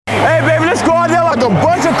like a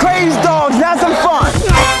bunch of crazy dogs. Have some fun.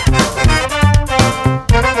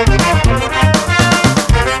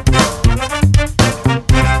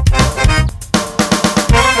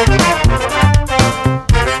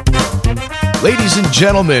 Ladies and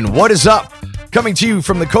gentlemen, what is up? Coming to you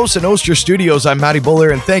from the Cosa Nostra studios, I'm Matty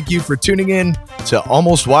Buller, and thank you for tuning in to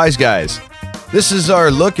Almost Wise Guys. This is our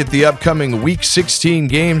look at the upcoming Week 16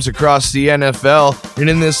 games across the NFL, and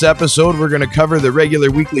in this episode, we're going to cover the regular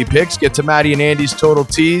weekly picks, get to Matty and Andy's Total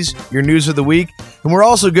Tease, your news of the week, and we're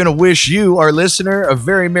also going to wish you, our listener, a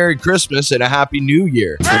very Merry Christmas and a Happy New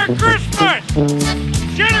Year. Merry Christmas!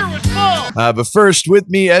 Dinner was full! But first, with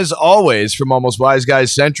me, as always, from Almost Wise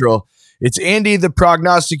Guys Central, it's Andy, the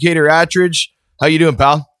prognosticator Attridge. How you doing,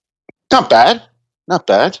 pal? Not bad. Not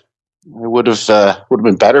bad. I would have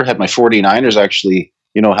been better had my 49ers actually,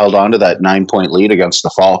 held on to that 9-point lead against the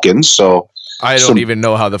Falcons. So I don't even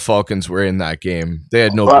know how the Falcons were in that game. They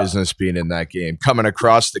had no business being in that game. Coming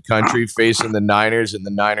across the country, facing the Niners in the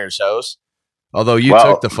Niners house. Although you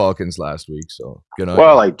took the Falcons last week, so good on you.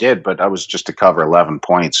 Well, I did, but I was just to cover 11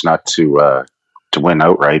 points, not to win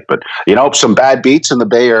outright. But some bad beats in the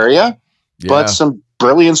Bay Area, but some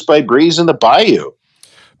brilliance by Breeze in the Bayou.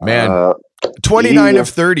 Man, 29 of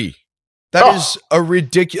 30. That is a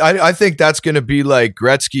ridiculous. I think that's going to be like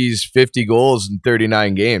Gretzky's 50 goals in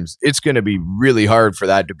 39 games. It's going to be really hard for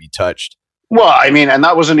that to be touched. Well, I mean, and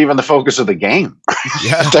that wasn't even the focus of the game.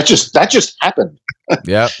 Yeah, that just happened.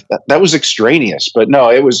 Yeah, that was extraneous. But no,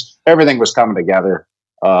 everything was coming together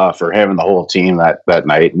for him and the whole team that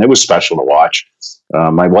night, and it was special to watch.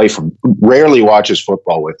 My wife rarely watches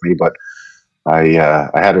football with me, but I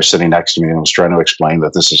had her sitting next to me and I was trying to explain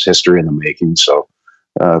that this is history in the making. So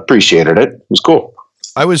appreciated it. It was cool.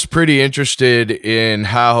 I was pretty interested in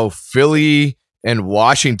how Philly and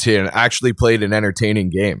Washington actually played an entertaining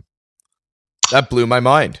game. That blew my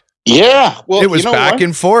mind. Yeah. Well, it was back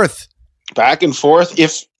and forth. Back and forth.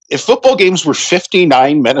 If football games were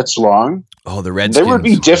 59 minutes long, the Redskins, there would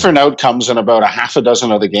be different outcomes in about a half a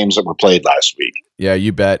dozen of the games that were played last week. Yeah,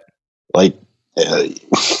 you bet.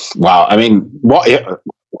 Wow. I mean,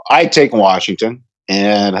 I'd taken Washington,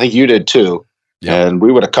 and I think you did too. Yeah. And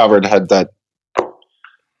we would have covered had that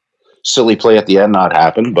silly play at the end not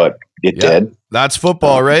happened, but it did. That's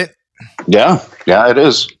football, right? Yeah. Yeah, it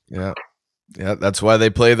is. Yeah. Yeah, that's why they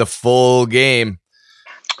play the full game.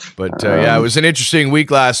 But it was an interesting week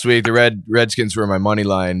last week. The Redskins were my money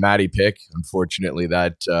line Matty pick. Unfortunately,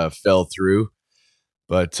 that fell through.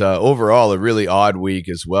 But overall, a really odd week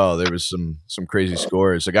as well. There was some crazy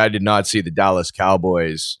scores. Like, I did not see the Dallas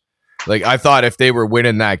Cowboys. Like, I thought if they were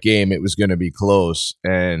winning that game, it was going to be close.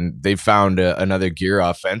 And they found another gear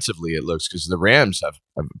offensively, it looks, because the Rams have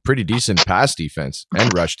a pretty decent pass defense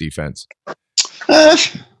and rush defense.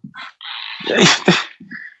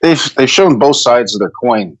 They've shown both sides of their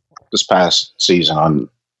coin this past season on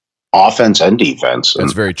offense and defense.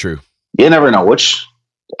 That's very true. You never know which.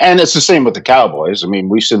 And it's the same with the Cowboys. I mean,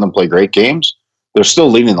 we've seen them play great games. They're still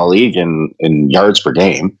leading the league in yards per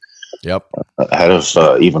game. Yep. Ahead of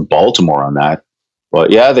even Baltimore on that. But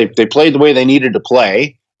yeah, they played the way they needed to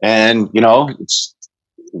play. And, it's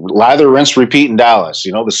lather, rinse, repeat in Dallas.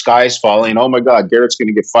 The sky's falling. Oh my God, Garrett's going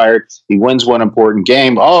to get fired. He wins one important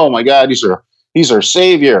game. Oh my God, he's our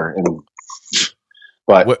savior.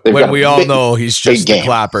 But when we all know he's just the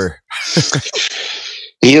clapper.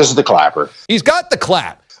 He is the clapper. He's got the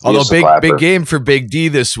clap. Although big game for Big D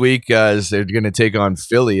this week, as they're going to take on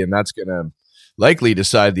Philly, and that's going to likely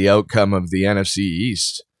decide the outcome of the NFC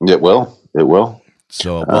East. It will.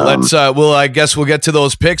 So I guess we'll get to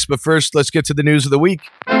those picks, but first let's get to the news of the week.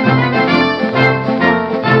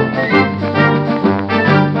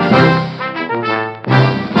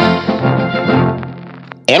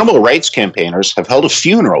 Animal rights campaigners have held a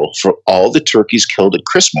funeral for all the turkeys killed at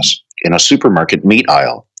Christmas in a supermarket meat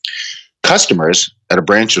aisle. Customers at a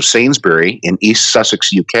branch of Sainsbury in East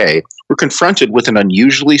Sussex, UK, were confronted with an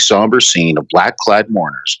unusually somber scene of black-clad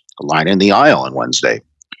mourners lining the aisle on Wednesday.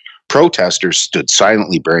 Protesters stood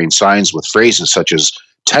silently bearing signs with phrases such as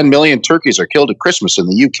 10 million turkeys are killed at Christmas in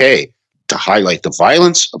the UK to highlight the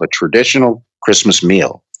violence of a traditional Christmas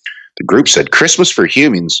meal. The group said Christmas for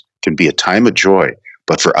humans can be a time of joy,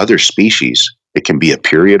 but for other species, it can be a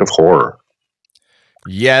period of horror.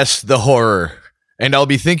 Yes, the horror. And I'll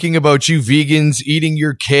be thinking about you vegans eating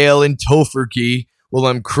your kale and tofurkey while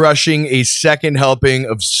I'm crushing a second helping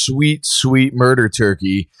of sweet, sweet murder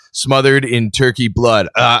turkey smothered in turkey blood.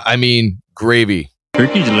 Gravy.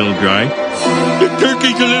 turkey's a little dry. The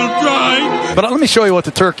turkey's a little dry. But let me show you what the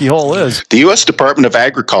turkey hole is. The U.S. Department of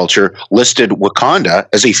Agriculture listed Wakanda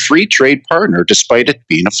as a free trade partner despite it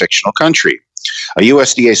being a fictional country. A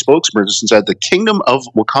USDA spokesperson said the Kingdom of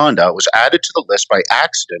Wakanda was added to the list by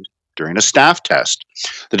accident during a staff test.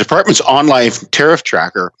 The department's online tariff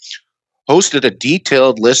tracker hosted a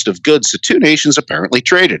detailed list of goods the two nations apparently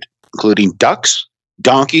traded, including ducks,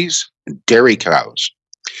 donkeys, and dairy cows.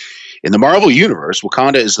 In the Marvel Universe,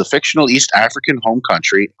 Wakanda is the fictional East African home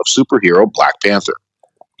country of superhero Black Panther.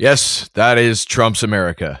 Yes, that is Trump's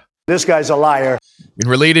America. This guy's a liar. In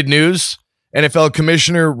related news, NFL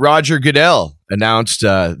Commissioner Roger Goodell announced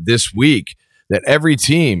this week that every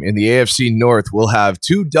team in the AFC North will have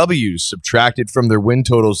 2 W's subtracted from their win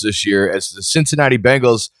totals this year, as the Cincinnati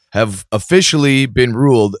Bengals have officially been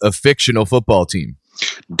ruled a fictional football team.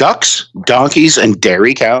 Ducks, donkeys, and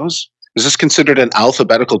dairy cows? Is this considered an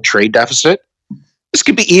alphabetical trade deficit? This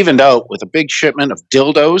could be evened out with a big shipment of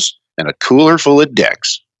dildos and a cooler full of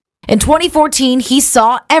dicks. In 2014, he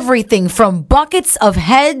saw everything from buckets of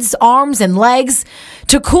heads, arms, and legs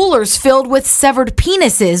to coolers filled with severed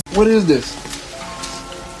penises. What is this?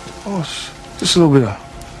 Oh, just a little bit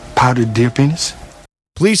of powdered deer penis.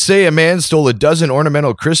 Police say a man stole a dozen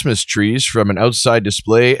ornamental Christmas trees from an outside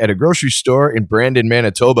display at a grocery store in Brandon,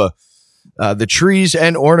 Manitoba. The trees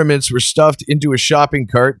and ornaments were stuffed into a shopping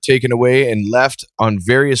cart, taken away, and left on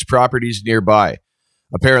various properties nearby.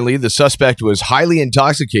 Apparently, the suspect was highly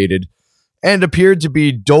intoxicated and appeared to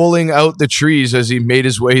be doling out the trees as he made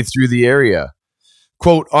his way through the area.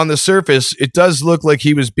 Quote, on the surface, it does look like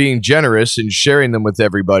he was being generous and sharing them with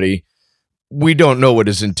everybody. We don't know what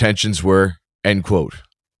his intentions were, end quote.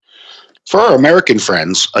 For our American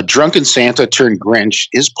friends, a drunken Santa turned Grinch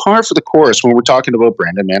is par for the course when we're talking about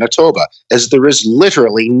Brandon, Manitoba, as there is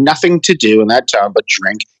literally nothing to do in that town but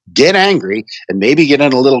drink, get angry, and maybe get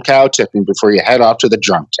in a little cow tipping before you head off to the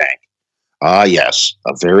drunk tank. Ah, yes,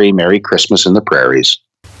 a very Merry Christmas in the prairies.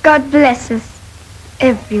 God bless us,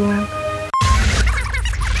 everyone.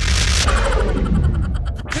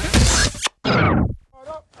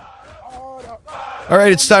 All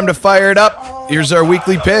right, it's time to fire it up. Here's our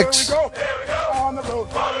weekly picks.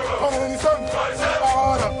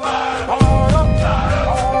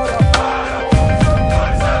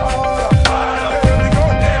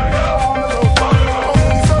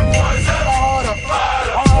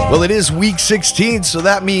 Well, it is week 16, so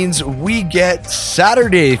that means we get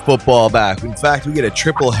Saturday football back. In fact, we get a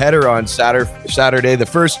triple header on Saturday. The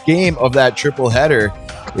first game of that triple header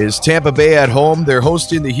is Tampa Bay at home. They're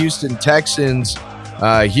hosting the Houston Texans.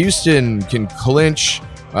 Houston can clinch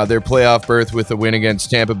their playoff berth with a win against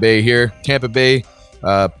Tampa Bay here. Tampa Bay,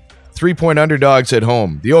 3-point underdogs at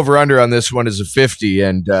home. The over-under on this one is a 50,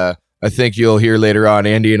 and I think you'll hear later on,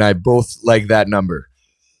 Andy and I both like that number.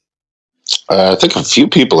 I think a few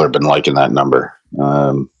people have been liking that number.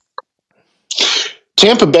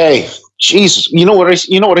 Tampa Bay, Jesus, you know what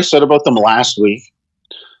I said about them last week?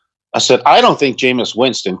 I said, I don't think Jameis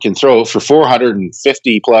Winston can throw for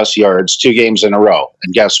 450 plus yards 2 games in a row.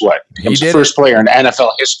 And guess what? He's the first player in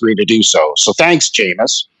NFL history to do so. So thanks,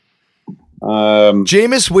 Jameis.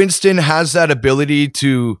 Jameis Winston has that ability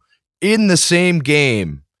to, in the same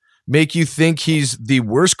game, make you think he's the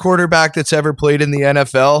worst quarterback that's ever played in the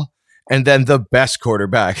NFL and then the best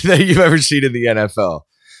quarterback that you've ever seen in the NFL.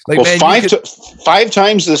 Like, well, man, five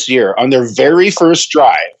times this year on their very first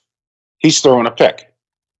drive, he's throwing a pick.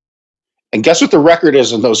 And guess what the record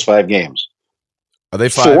is in those 5 games? Are they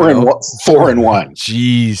 4-1? 4-1.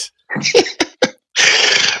 Jeez.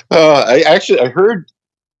 I heard,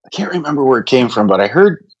 I can't remember where it came from, but I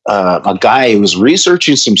heard a guy who was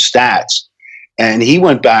researching some stats, and he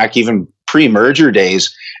went back even pre-merger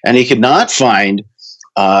days, and he could not find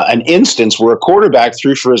an instance where a quarterback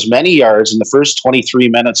threw for as many yards in the first 23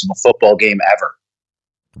 minutes of a football game ever.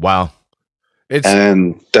 Wow.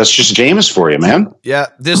 And that's just Jameis for you, man. Yeah.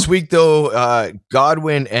 This week, though,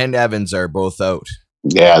 Godwin and Evans are both out.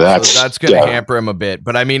 Yeah, that's going to hamper him a bit.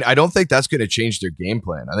 But, I mean, I don't think that's going to change their game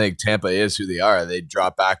plan. I think Tampa is who they are. They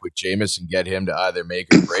drop back with Jameis and get him to either make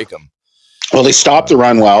or break them. Well, they stop the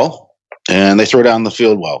run well, and they throw down the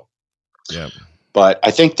field well. Yeah. But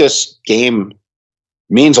I think this game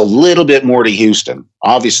means a little bit more to Houston.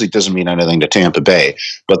 Obviously, it doesn't mean anything to Tampa Bay.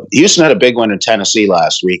 But Houston had a big one in Tennessee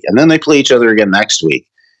last week, and then they play each other again next week.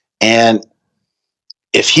 And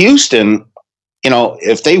if Houston,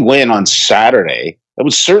 if they win on Saturday, that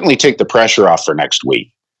would certainly take the pressure off for next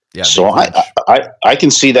week. Yeah, so I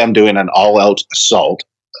can see them doing an all-out assault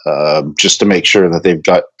just to make sure that they've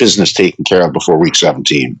got business taken care of before week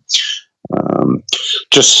 17.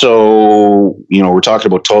 Just so, we're talking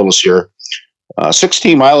about totals here.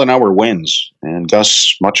 16-mile-an-hour winds, and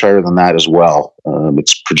gusts much higher than that as well.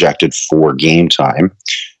 It's projected for game time.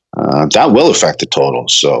 That will affect the total,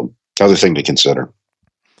 so other thing to consider.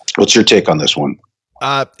 What's your take on this one?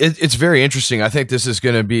 It's very interesting. I think this is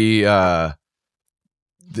going to be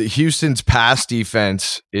the Houston's pass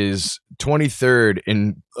defense is 23rd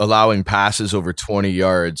in allowing passes over 20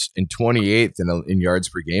 yards and 28th in yards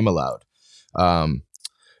per game allowed.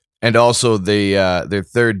 And also their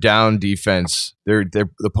third down defense, their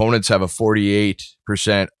opponents have a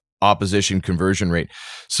 48% opposition conversion rate.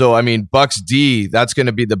 So, I mean, Bucks D, that's going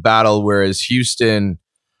to be the battle, whereas Houston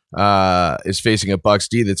is facing a Bucks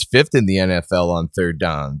D that's 5th in the NFL on third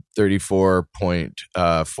down,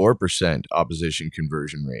 34.4% opposition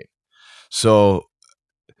conversion rate. So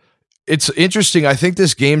it's interesting. I think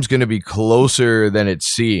this game's going to be closer than it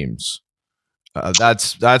seems.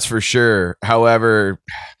 That's for sure. However,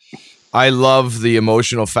 I love the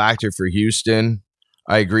emotional factor for Houston.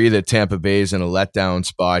 I agree that Tampa Bay is in a letdown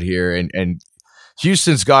spot here, and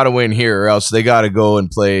Houston's got to win here, or else they got to go and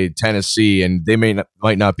play Tennessee, and they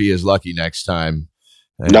might not be as lucky next time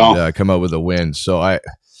and come out with a win. So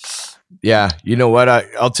you know what?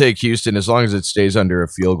 I'll take Houston as long as it stays under a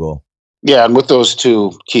field goal. Yeah, and with those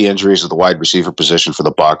two key injuries at the wide receiver position for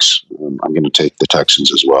the Bucks, I'm going to take the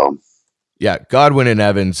Texans as well. Yeah, Godwin and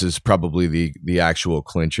Evans is probably the actual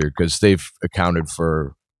clincher because they've accounted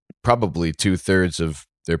for probably 2/3 of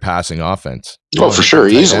their passing offense. Oh, for sure,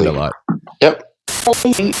 easily. A lot. Yep.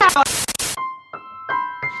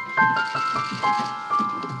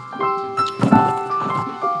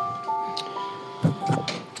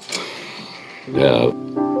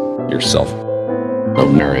 Yourself a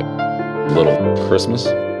merry little Christmas.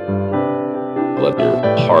 Let your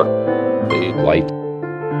heart be light.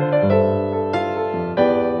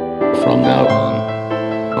 From now on,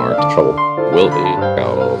 our trouble will be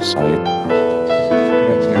out of sight.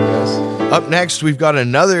 Up next, we've got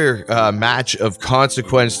another match of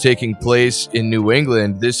consequence taking place in New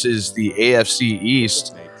England. This is the AFC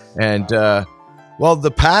East. And,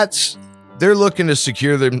 the Pats, they're looking to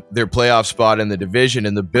secure their playoff spot in the division.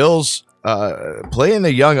 And the Bills playing a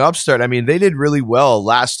young upstart. I mean, they did really well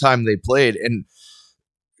last time they played. And,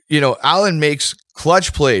 Allen makes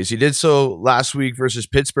clutch plays. He did so last week versus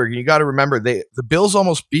Pittsburgh. And you got to remember, the Bills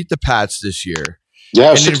almost beat the Pats this year.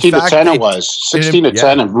 Yeah, 16-10 it was.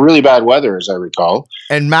 16-10 in really bad weather, as I recall.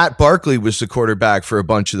 And Matt Barkley was the quarterback for a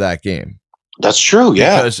bunch of that game. That's true,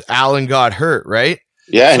 yeah. Because Allen got hurt, right?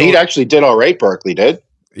 Yeah, and he actually did all right, Barkley did.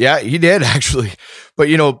 Yeah, he did, actually. But,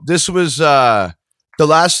 this was the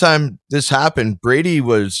last time this happened. Brady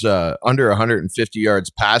was under 150 yards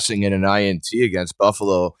passing in an INT against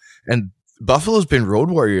Buffalo. And Buffalo's been road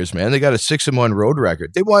warriors, man. They got a 6-1 road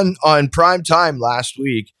record. They won on prime time last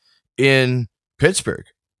week in Pittsburgh.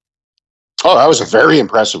 Oh, that was a very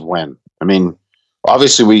impressive win. I mean,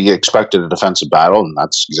 obviously we expected a defensive battle, and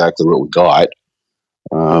that's exactly what we got.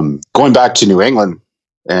 Going back to New England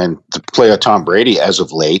and the play of Tom Brady as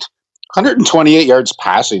of late, 128 yards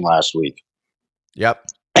passing last week. Yep.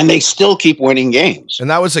 And they still keep winning games. And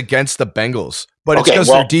that was against the Bengals. But it's because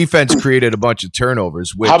their defense created a bunch of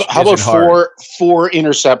turnovers. Which how about four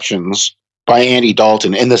interceptions by Andy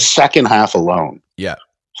Dalton in the second half alone? Yeah.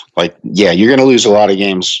 You're going to lose a lot of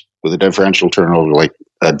games with a differential turnover, like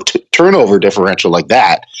a turnover differential like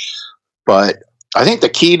that. But I think the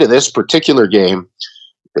key to this particular game,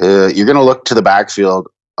 you're going to look to the backfield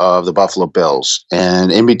of the Buffalo Bills,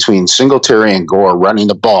 and in between Singletary and Gore running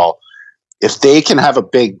the ball. If they can have a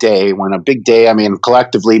big day, when a big day, I mean,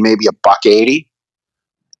 collectively maybe $180.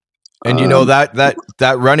 And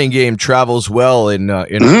that running game travels well in a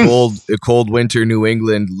cold winter New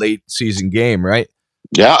England late season game, right?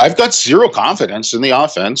 Yeah, I've got zero confidence in the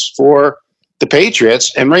offense for the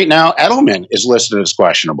Patriots, and right now Edelman is listed as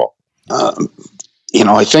questionable. I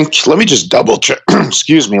think let me just double check.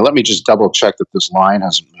 Excuse me, let me just double check that this line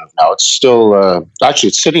hasn't moved. Now it's still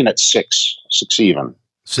it's sitting at six even.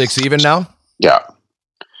 6 even now? Yeah,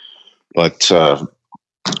 but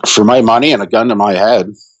for my money and a gun to my head,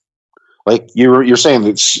 like you're saying,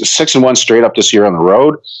 it's 6-1 straight up this year on the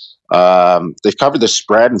road. They've covered the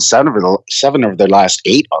spread in 7 of their last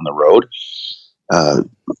 8 on the road.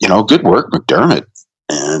 Good work, McDermott.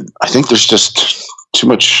 And I think there's just too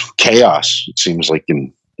much chaos, it seems like,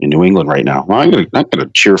 in New England right now. Well, I'm gonna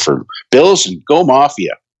cheer for Bills and go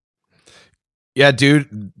Mafia. Yeah,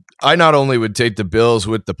 dude. I not only would take the Bills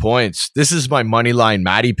with the points. This is my money line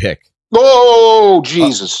Matty pick. Oh,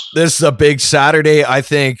 Jesus. This is a big Saturday. I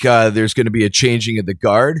think there's going to be a changing of the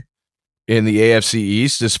guard in the AFC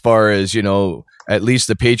East as far as, at least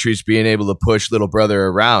the Patriots being able to push little brother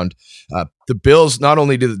around. The Bills, not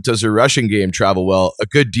only does their rushing game travel well, a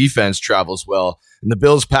good defense travels well. And the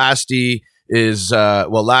Bills' pass D is,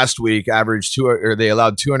 last week they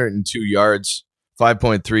allowed 202 yards,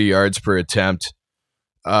 5.3 yards per attempt.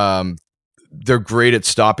 They're great at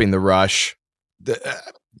stopping the rush.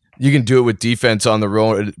 You can do it with defense on the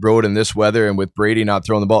road in this weather and with Brady not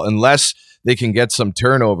throwing the ball, unless they can get some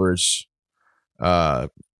turnovers, as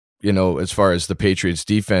far as the Patriots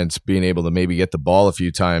defense being able to maybe get the ball a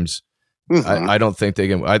few times. Mm-hmm. I don't think they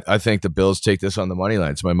can. I think the Bills take this on the money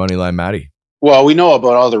line. It's my money line, Matty. Well, we know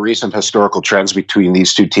about all the recent historical trends between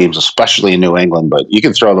these two teams, especially in New England, but you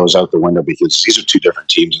can throw those out the window because these are two different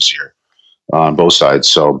teams this year on both sides.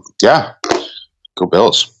 So, yeah, go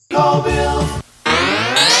Bills. Go Bills.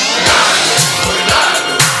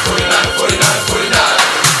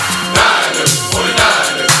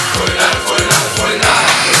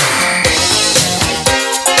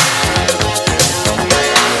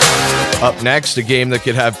 Up next, a game that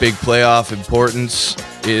could have big playoff importance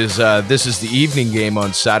is this is the evening game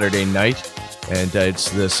on Saturday night, and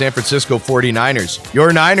it's the San Francisco 49ers.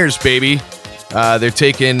 Your Niners, baby. They're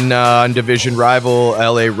taking on division rival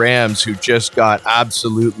LA Rams, who just got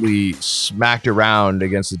absolutely smacked around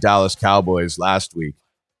against the Dallas Cowboys last week.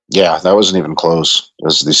 Yeah, that wasn't even close,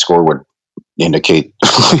 as the score would indicate,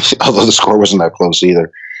 although the score wasn't that close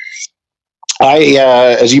either.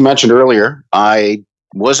 As you mentioned earlier, I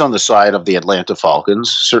was on the side of the Atlanta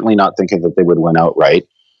Falcons, certainly not thinking that they would win outright.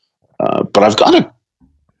 But I've got a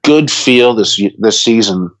good feel this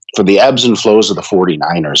season for the ebbs and flows of the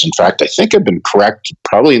 49ers. In fact, I think I've been correct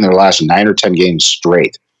probably in their last 9 or 10 games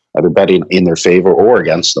straight, either betting in their favor or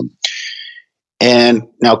against them. And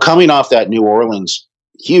now coming off that New Orleans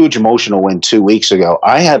huge emotional win 2 weeks ago,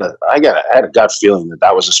 I had a gut feeling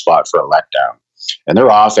that was a spot for a letdown. And their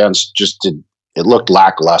offense it looked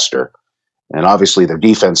lackluster. And obviously their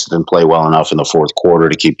defense didn't play well enough in the fourth quarter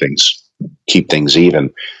to keep things even.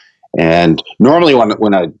 And normally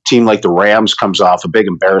when a team like the Rams comes off a big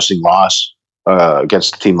embarrassing loss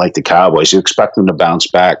against a team like the Cowboys, you expect them to bounce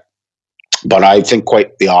back. But I think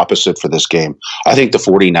quite the opposite for this game. I think the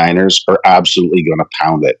 49ers are absolutely going to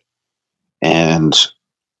pound it. And,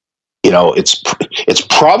 it's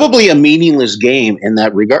probably a meaningless game in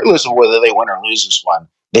that regardless of whether they win or lose this one,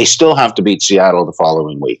 they still have to beat Seattle the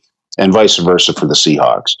following week. And vice versa for the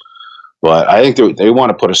Seahawks. But I think they want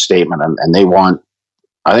to put a statement, and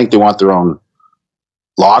I think they want their own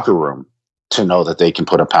locker room to know that they can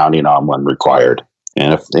put a pounding on when required.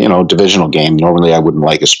 And if, divisional game, normally I wouldn't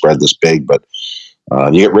like a spread this big, but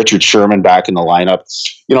you get Richard Sherman back in the lineup.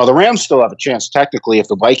 The Rams still have a chance technically if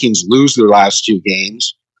the Vikings lose their last 2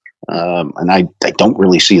 games. And I don't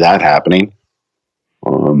really see that happening.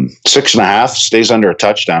 6.5 stays under a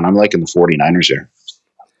touchdown. I'm liking the 49ers here.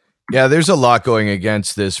 Yeah, there's a lot going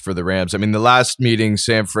against this for the Rams. I mean, the last meeting,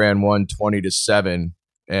 San Fran won 20-7,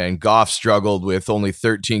 and Goff struggled with only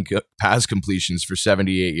 13 pass completions for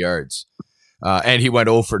 78 yards. And he went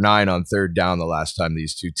 0 for 9 on third down the last time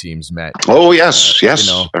these two teams met. Oh, yes,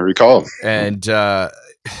 I recall. And the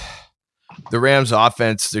Rams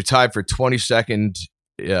offense, they're tied for 22nd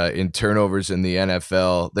in turnovers in the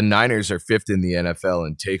NFL. The Niners are 5th in the NFL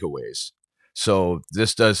in takeaways. So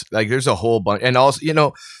this there's a whole bunch. And also,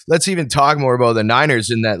 let's even talk more about the Niners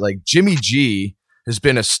in that, Jimmy G has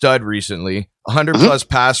been a stud recently, 100 plus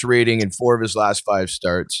pass rating in 4 of his last 5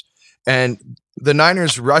 starts. And the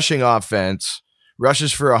Niners rushing offense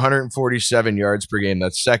rushes for 147 yards per game.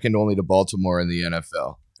 That's second only to Baltimore in the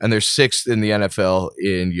NFL. And they're 6th in the NFL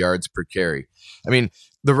in yards per carry. I mean,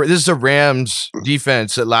 this is a Rams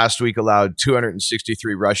defense that last week allowed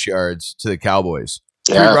 263 rush yards to the Cowboys.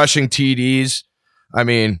 3 rushing TDs. I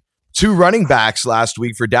mean, 2 running backs last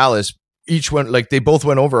week for Dallas. Each one, they both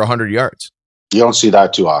went over 100 yards. You don't see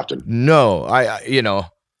that too often. No,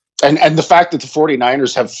 And the fact that the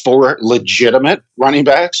 49ers have 4 legitimate running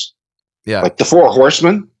backs. Yeah. Like the 4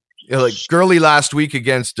 horsemen. Yeah, Gurley last week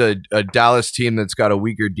against a Dallas team that's got a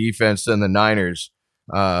weaker defense than the Niners.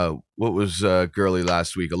 What was Gurley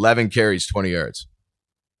last week? 11 carries, 20 yards.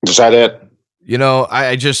 Is that it?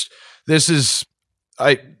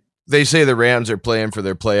 They say the Rams are playing for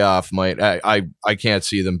their playoff might. I can't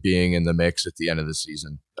see them being in the mix at the end of the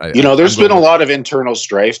season. There's been a lot of internal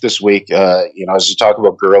strife this week. As you talk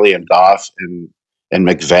about Gurley and Goff and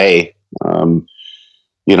McVay.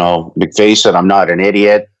 McVay said, "I'm not an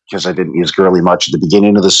idiot because I didn't use Gurley much at the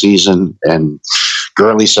beginning of the season." And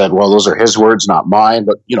Gurley said, "Well, those are his words, not mine."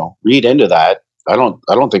 But read into that. I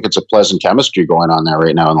don't think it's a pleasant chemistry going on there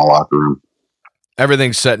right now in the locker room.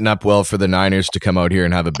 Everything's setting up well for the Niners to come out here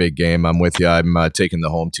and have a big game. I'm with you. I'm taking the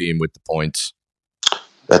home team with the points.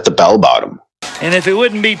 at the bell bottom. And if it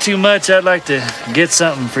wouldn't be too much, I'd like to get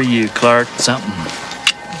something for you, Clark. Something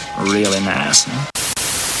really nice.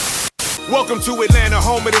 Welcome to Atlanta,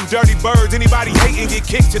 home of them dirty birds. Anybody hating get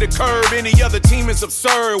kicked to the curb. Any other team is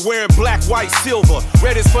absurd. Wearing black, white, silver.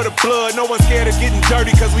 Red is for the blood. No one's scared of getting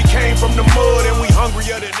dirty because we came from the mud and we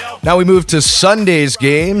hungrier than ever. Now we move to Sunday's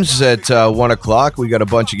games at 1 o'clock. We got a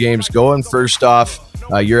bunch of games going. First off,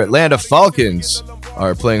 your Atlanta Falcons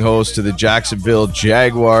are playing host to the Jacksonville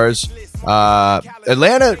Jaguars.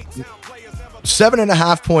 Atlanta,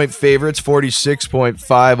 7.5 point favorites,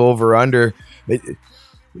 46.5 over under.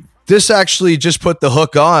 This actually just put the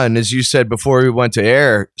hook on, as you said before we went to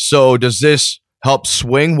air. So does this help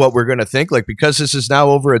swing what we're going to think? Like, because this is now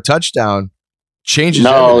over a touchdown, changes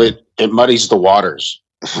everything. It muddies the waters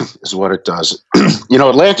is what it does.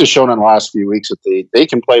 Atlanta's shown in the last few weeks that they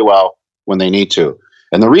can play well when they need to.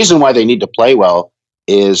 And the reason why they need to play well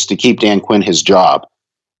is to keep Dan Quinn his job.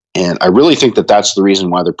 And I really think that that's the reason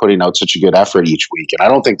why they're putting out such a good effort each week. And I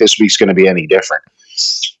don't think this week's going to be any different.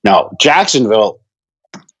 Now, Jacksonville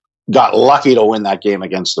got lucky to win that game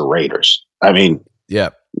against the Raiders. I mean, yeah,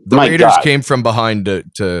 the Raiders came from behind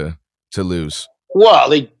to lose. Well,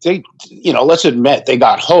 they let's admit they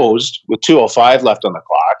got hosed with 2:05 left on the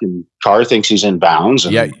clock, and Carr thinks he's in bounds.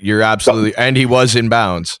 And yeah, you're absolutely, and he was in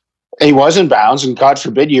bounds. He was in bounds, and God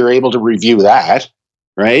forbid you're able to review that,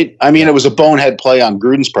 right? I mean, it was a bonehead play on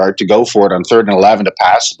Gruden's part to go for it on 3rd and 11 to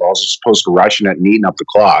pass the ball as opposed to rushing it and eating up the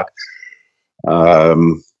clock.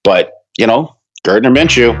 But Gardner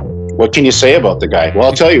Minshew, what can you say about the guy? Well,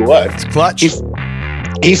 I'll tell you what. It's clutch.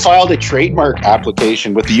 He filed a trademark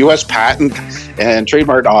application with the U.S. Patent and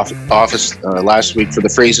Trademark Office last week for the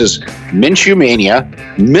phrases Minshew Mania,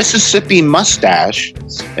 Mississippi Mustache,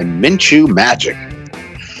 and Minshew Magic.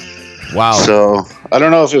 Wow. So I don't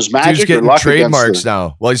know if it was magic or luck. Trademarks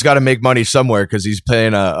now. Well, he's got to make money somewhere because he's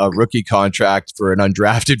paying a rookie contract for an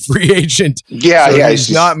undrafted free agent. Yeah, so he's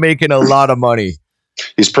not making a lot of money.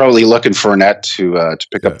 He's probably looking for Fournette to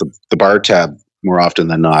pick up the bar tab more often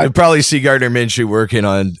than not. You'll probably see Gardner Minshew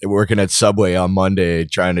working at Subway on Monday,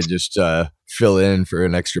 trying to just fill in for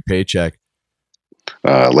an extra paycheck.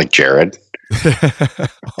 Like Jared.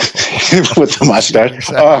 With the mustache.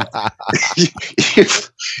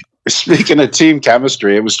 Speaking of team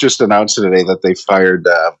chemistry, it was just announced today that they fired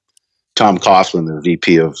Tom Coughlin, the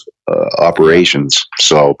VP of operations.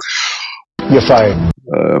 So You're fired.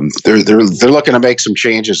 They're looking to make some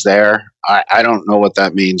changes there. I don't know what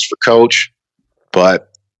that means for coach,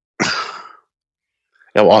 but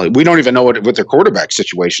we don't even know what their quarterback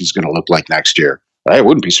situation is going to look like next year. I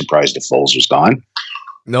wouldn't be surprised if Foles was gone.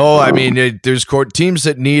 No, I mean, there's teams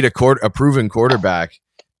that need a proven quarterback.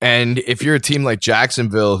 And if you're a team like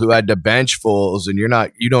Jacksonville who had to bench Foles and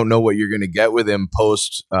you don't know what you're going to get with him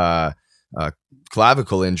post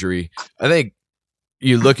clavicle injury, I think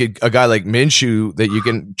you look at a guy like Minshew that you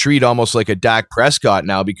can treat almost like a Dak Prescott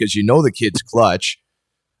now because the kid's clutch.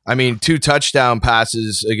 I mean, 2 touchdown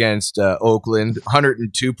passes against Oakland,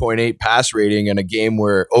 102.8 pass rating in a game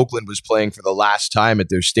where Oakland was playing for the last time at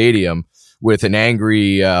their stadium with an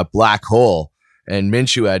angry black hole. And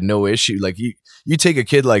Minshew had no issue. Like you take a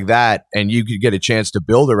kid like that and you could get a chance to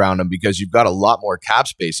build around him because you've got a lot more cap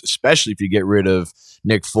space, especially if you get rid of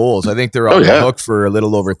Nick Foles. I think they're on the hook for a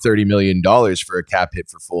little over $30 million for a cap hit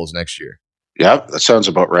for Foles next year. Yeah, that sounds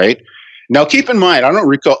about right. Now, keep in mind, I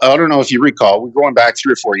don't know if you recall, we're going back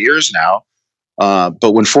 3 or 4 years now,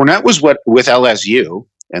 but when Fournette was with LSU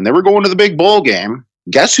and they were going to the big bowl game,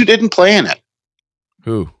 guess who didn't play in it?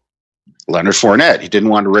 Who? Leonard Fournette. He didn't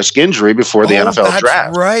want to risk injury before the NFL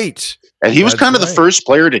draft. Right. And he was kind of the first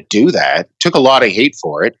player to do that. Took a lot of hate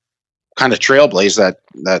for it. Kind of trailblazed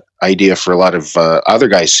that idea for a lot of other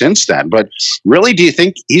guys since then. But really, do you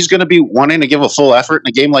think he's going to be wanting to give a full effort in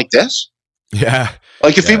a game like this? Yeah.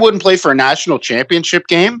 Like if he wouldn't play for a national championship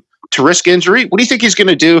game to risk injury, what do you think he's going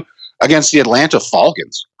to do against the Atlanta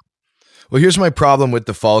Falcons? Well, here's my problem with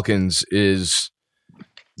the Falcons is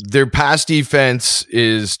their pass defense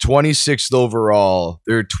is 26th overall.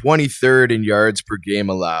 They're 23rd in yards per game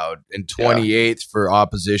allowed and 28th for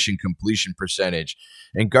opposition completion percentage.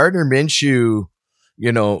 And Gardner Minshew,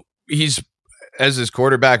 he's, as his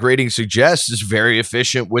quarterback rating suggests, is very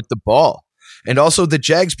efficient with the ball. And also the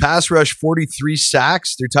Jags pass rush, 43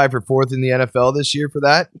 sacks. They're tied for 4th in the NFL this year for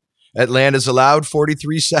that. Atlanta's allowed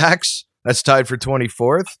 43 sacks. That's tied for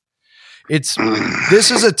 24th.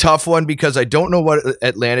 This is a tough one because I don't know what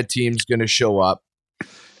Atlanta team's going to show up.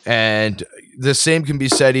 And the same can be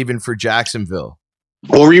said even for Jacksonville.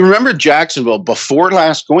 Well, remember Jacksonville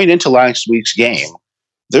going into last week's game,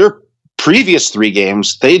 their previous 3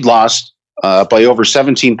 games, they'd lost by over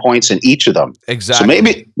 17 points in each of them. Exactly.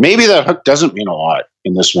 So maybe that hook doesn't mean a lot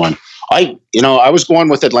in this one. I was going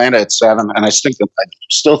with Atlanta at 7, and I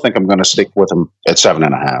still think I'm going to stick with them at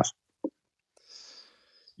 7.5.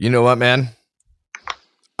 You know what, man?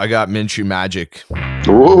 I got Minshew Magic.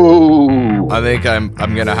 Ooh. I think I'm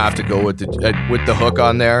gonna have to go with the hook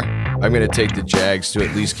on there. I'm gonna take the Jags to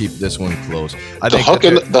at least keep this one close. The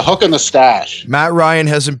hook and the stash. Matt Ryan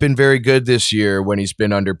hasn't been very good this year when he's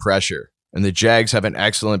been under pressure, and the Jags have an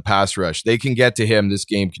excellent pass rush. They can get to him. This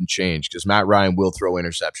game can change because Matt Ryan will throw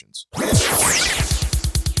interceptions.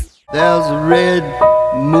 There's a red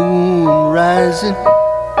moon rising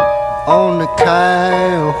on the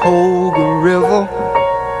Cuyahoga River,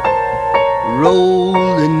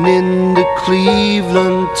 rolling into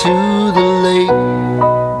Cleveland to the lake.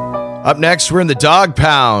 Up next, we're in the Dog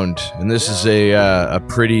Pound, and this is a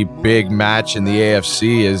pretty big match in the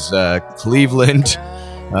AFC as Cleveland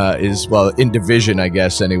is, well, in division, I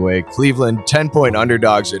guess, anyway. Cleveland, 10-point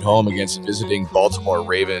underdogs at home against the visiting Baltimore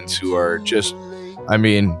Ravens, who are just,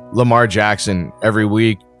 Lamar Jackson, every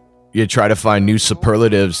week, you try to find new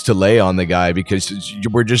superlatives to lay on the guy because you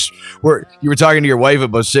were talking to your wife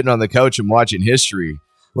about sitting on the couch and watching history.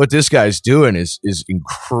 What this guy's doing is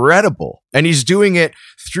incredible. And he's doing it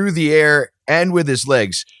through the air and with his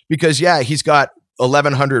legs because, yeah, he's got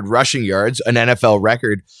 1,100 rushing yards, an NFL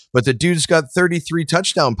record, but the dude's got 33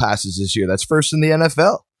 touchdown passes this year. That's first in the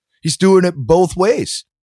NFL. He's doing it both ways.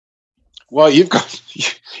 Well, you've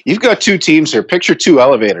got two teams here. Picture two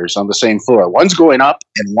elevators on the same floor. One's going up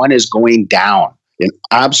and one is going down in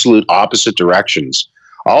absolute opposite directions.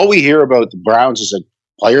 All we hear about the Browns is that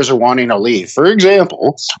players are wanting to leave. For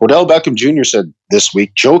example, Odell Beckham Jr. said this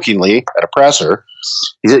week, jokingly at a presser,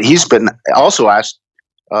 he's been also asked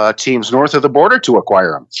teams north of the border to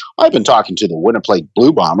acquire him. I've been talking to the Winnipeg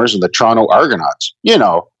Blue Bombers and the Toronto Argonauts.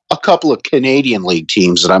 A couple of Canadian League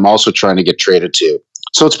teams that I'm also trying to get traded to.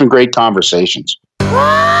 So it's been great conversations.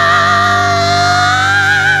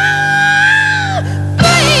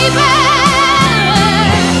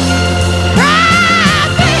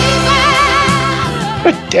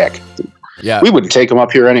 Dick. Yeah. We wouldn't take him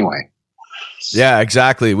up here anyway. Yeah,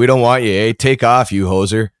 exactly. We don't want you, eh? Take off, you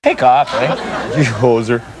hoser. Take off, eh? You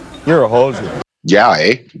hoser. You're a hoser. Yeah,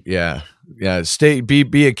 eh? Yeah. Yeah.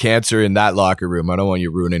 Be a cancer in that locker room. I don't want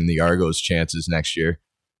you ruining the Argos' chances next year.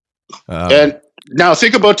 And now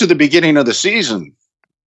think about to the beginning of the season.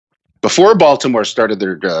 Before Baltimore started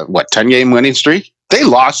their 10-game winning streak, they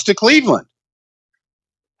lost to Cleveland.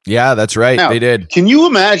 Yeah, that's right. Now, they did. Can you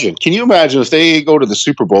imagine if they go to the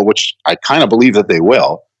Super Bowl, which I kind of believe that they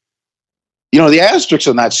will? The asterisk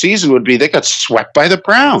on that season would be they got swept by the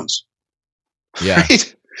Browns. Yeah.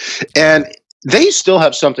 Right? And they still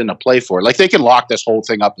have something to play for. Like they can lock this whole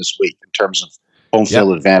thing up this week in terms of home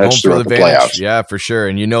field advantage throughout the playoffs. Yeah, for sure.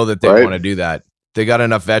 And you know that they want to do that. They got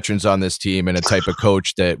enough veterans on this team and a type of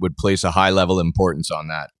coach that would place a high level importance on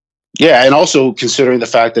that. Yeah, and also considering the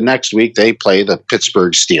fact that next week they play the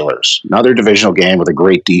Pittsburgh Steelers, another divisional game with a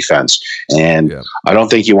great defense. And I don't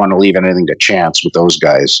think you want to leave anything to chance with those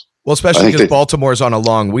guys. Well, especially because Baltimore's on a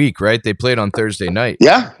long week, right? They played on Thursday night.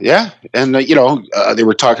 Yeah. And, they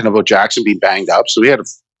were talking about Jackson being banged up, so he had a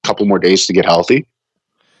couple more days to get healthy.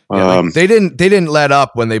 Yeah, they didn't let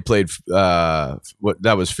up when they played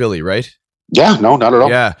that was Philly, right? Yeah, no, not at all.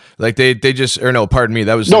 Yeah, like they just pardon me,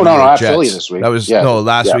 that was not Philly this week. That was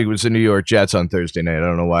last week was the New York Jets on Thursday night. I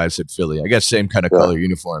don't know why I said Philly. I guess same kind of color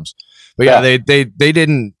uniforms. But they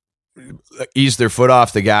didn't ease their foot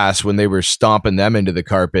off the gas when they were stomping them into the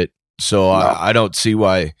carpet. So I don't see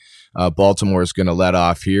why Baltimore is going to let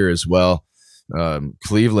off here as well.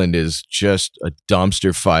 Cleveland is just a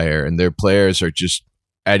dumpster fire, and their players are just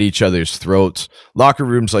at each other's throats. Locker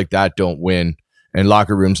rooms like that don't win, and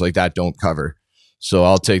locker rooms like that don't cover. So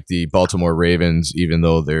I'll take the Baltimore Ravens, even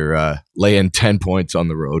though they're laying 10 points on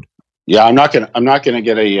the road. Yeah, I'm not gonna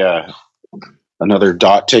get another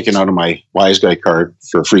dot taken out of my Wise Guy card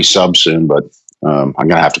for a free sub soon, but I'm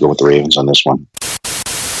gonna have to go with the Ravens on this one.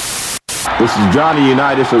 This is Johnny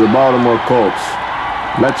Unitas of the Baltimore Colts.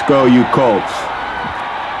 Let's go, you Colts.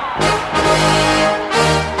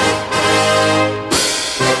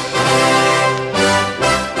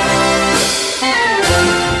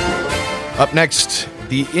 Up next,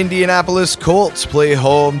 the Indianapolis Colts play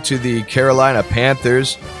home to the Carolina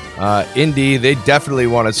Panthers. Indy, they definitely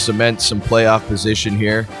want to cement some playoff position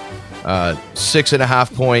here.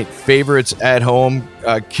 6.5 point favorites at home.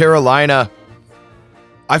 Carolina,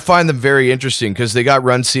 I find them very interesting because they got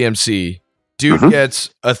Run CMC. Dude gets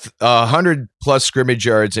 100 plus scrimmage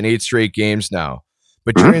yards in 8 straight games now.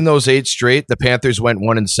 But during those 8 straight, the Panthers went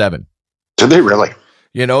 1-7. Did they really?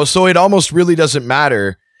 So it almost really doesn't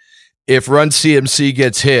matter if Run CMC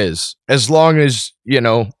gets his, as long as,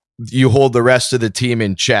 you hold the rest of the team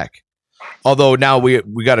in check. Although now we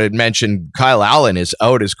got to mention Kyle Allen is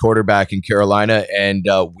out as quarterback in Carolina, and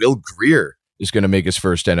Will Grier is going to make his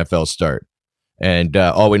first NFL start. And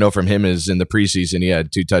all we know from him is in the preseason, he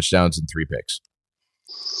had 2 touchdowns and 3 picks.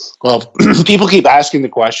 Well, people keep asking the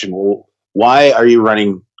question, well, why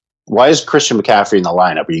is Christian McCaffrey in the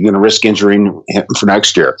lineup? Are you going to risk injuring him for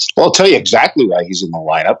next year? Well, I'll tell you exactly why he's in the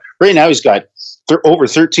lineup. Right now, he's got over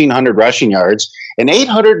 1,300 rushing yards and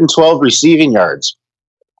 812 receiving yards.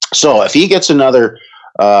 So if he gets another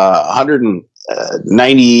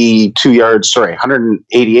 188 yards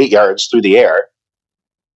through the air,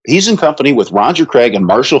 he's in company with Roger Craig and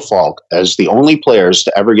Marshall Faulk as the only players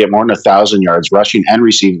to ever get more than 1,000 yards rushing and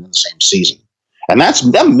receiving in the same season. And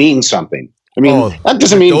that means something. I mean, that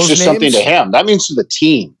doesn't mean it's just something to him. That means to the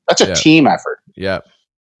team. That's a team effort. Yeah.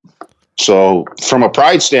 So from a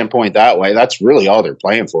pride standpoint that way, that's really all they're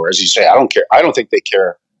playing for. As you say, I don't care. I don't think they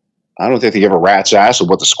care. I don't think they give a rat's ass of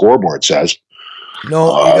what the scoreboard says.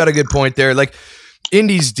 No, you got a good point there. Like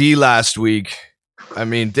Indy's D last week, I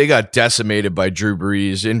mean, they got decimated by Drew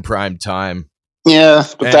Brees in prime time. Yeah,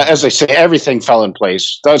 but as I say, everything fell in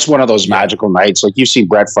place. That's one of those magical nights. Like you've seen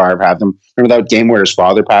Brett Favre have them. Remember that game where his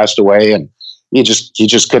father passed away and he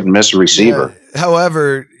just couldn't miss a receiver. Yeah.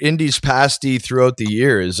 However, Indy's pass D throughout the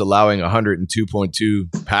year is allowing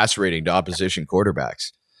 102.2 pass rating to opposition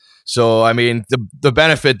quarterbacks. So, I mean, the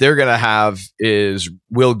benefit they're going to have is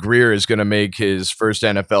Will Grier is going to make his first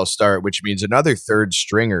NFL start, which means another third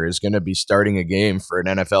stringer is going to be starting a game for an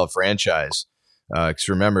NFL franchise. Because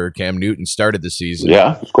remember, Cam Newton started the season.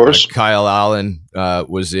 Yeah, of course. Kyle Allen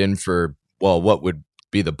was in for, what would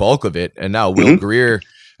be the bulk of it. And now Will Grier,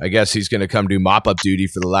 I guess he's going to come do mop-up duty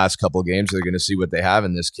for the last couple of games. They're going to see what they have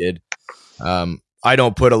in this kid. I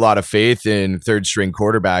don't put a lot of faith in third-string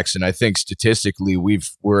quarterbacks, and I think statistically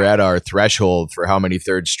we're at our threshold for how many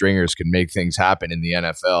third stringers can make things happen in the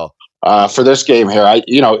NFL. For this game here,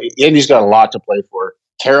 Indy's got a lot to play for.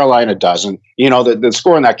 Carolina doesn't. The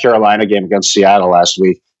score in that Carolina game against Seattle last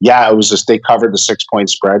week, it was just they covered the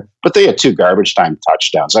 6-point spread, but they had 2 garbage time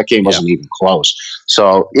touchdowns. That game wasn't even close.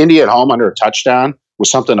 So Indy at home under a touchdown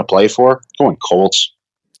was something to play for. Going Colts.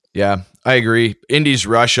 Yeah, I agree. Indy's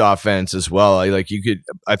rush offense as well. I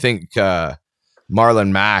think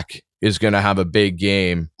Marlon Mack is going to have a big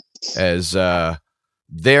game as they're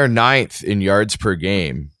 9th in yards per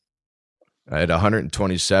game at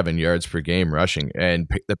 127 yards per game rushing. And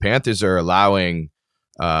the Panthers are allowing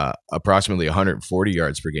approximately 140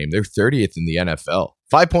 yards per game. They're 30th in the NFL.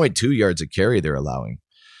 5.2 yards a carry they're allowing.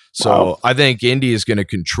 So I think Indy is going to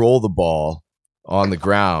control the ball on the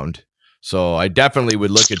ground. So I definitely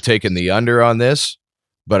would look at taking the under on this,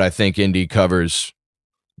 but I think Indy covers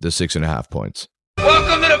the 6.5 points.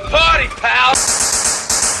 Welcome to the party, pal.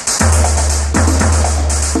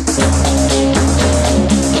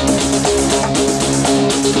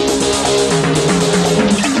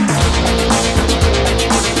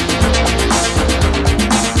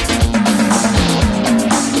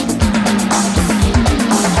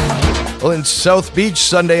 Well, in South Beach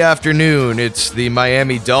Sunday afternoon, it's the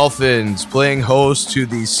Miami Dolphins playing host to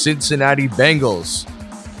the Cincinnati Bengals.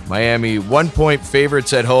 Miami 1-point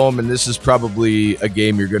favorites at home, and this is probably a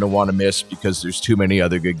game you're going to want to miss because there's too many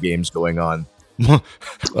other good games going on.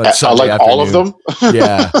 Like all of them?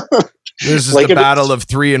 Yeah. This is the battle of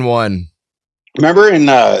 3-1. Remember in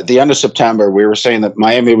the end of September, we were saying that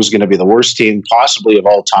Miami was going to be the worst team possibly of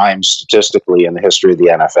all time statistically in the history of the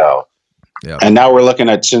NFL. Yep. And now we're looking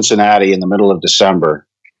at Cincinnati in the middle of December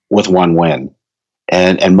with 1 win.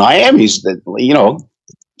 And Miami's,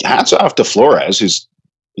 hats off to Flores, who's,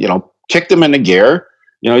 kicked him into gear.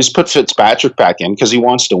 He's put Fitzpatrick back in because he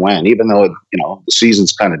wants to win, even though, the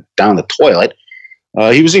season's kind of down the toilet.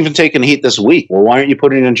 He was even taking heat this week. Well, why aren't you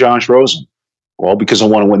putting in Josh Rosen? Well, because I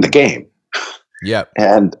want to win the game. Yeah.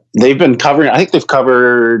 And they've been I think they've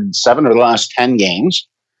covered 7 of the last 10 games.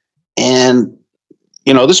 And,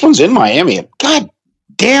 this one's in Miami. And God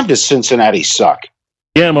damn, does Cincinnati suck.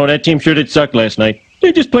 Yeah, Mo, that team sure did suck last night.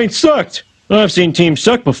 They just plain sucked. Well, I've seen teams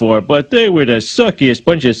suck before, but they were the suckiest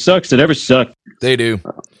bunch of sucks that ever sucked. They do.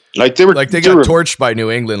 They got torched by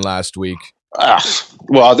New England last week.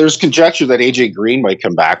 Well, there's conjecture that AJ Green might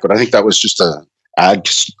come back, but I think that was just to add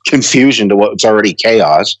confusion to what's already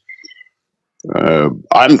chaos. We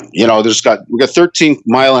got 13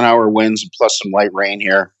 mile-an-hour winds plus some light rain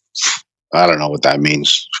here. I don't know what that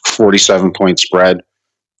means. 47-point spread.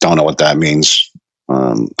 Don't know what that means.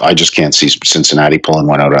 I just can't see Cincinnati pulling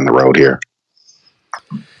one out on the road here.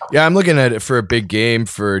 Yeah, I'm looking at it for a big game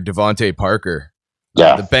for Devontae Parker.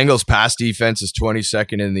 Yeah. The Bengals pass defense is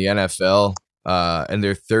 22nd in the NFL, and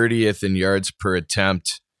they're 30th in yards per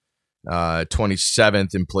attempt,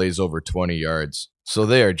 27th in plays over 20 yards. So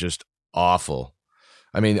they are just awful.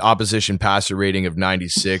 I mean, opposition passer rating of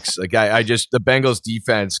 96. Like the Bengals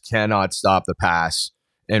defense cannot stop the pass.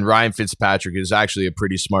 And Ryan Fitzpatrick is actually a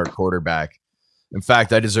pretty smart quarterback. In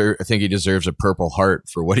fact, I think he deserves a Purple Heart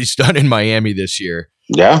for what he's done in Miami this year.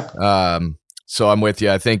 Yeah. So I'm with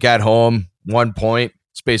you. I think at home, 1 point.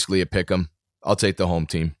 It's basically a pick 'em. I'll take the home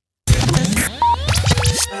team.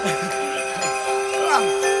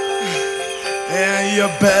 And you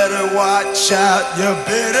better watch out. You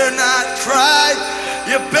better not cry.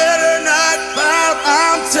 You better not pout.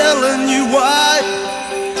 I'm telling you why.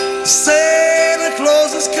 Santa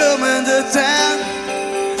Claus is coming to town.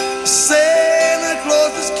 Santa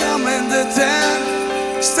Claus is coming to town.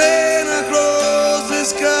 Santa Claus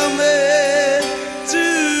is coming to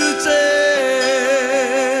town.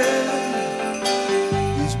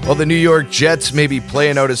 Well, the New York Jets may be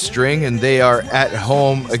playing out a string, and they are at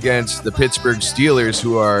home against the Pittsburgh Steelers,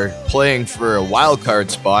 who are playing for a wild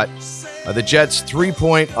card spot. The Jets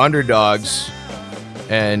 3-point underdogs,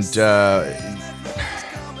 and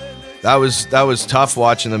that was tough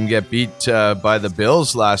watching them get beat by the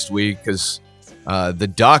Bills last week because the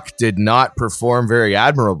Duck did not perform very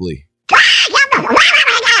admirably.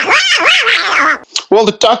 Well,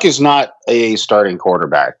 the Duck is not a starting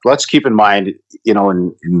quarterback. Let's keep in mind,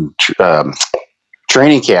 in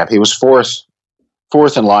training camp, he was fourth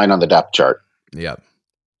in line on the depth chart. Yeah,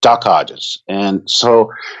 Duck Hodges, and so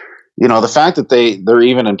the fact that they're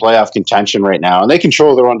even in playoff contention right now, and they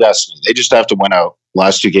control their own destiny. They just have to win out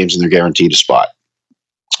last 2 games, and they're guaranteed a spot.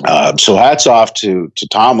 So hats off to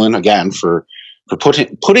Tomlin again for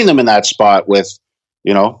putting them in that spot with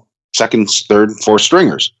second, third, fourth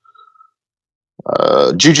stringers.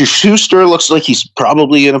 Juju Schuster looks like he's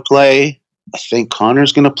probably going to play. I think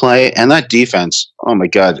Connor's going to play, and that defense. Oh my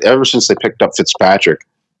God! Ever since they picked up Fitzpatrick,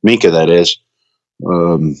 Minka, that is.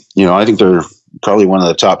 I think they're probably one of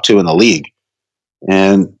the top 2 in the league.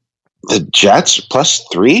 And the Jets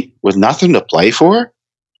 +3 with nothing to play for.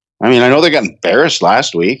 I mean, I know they got embarrassed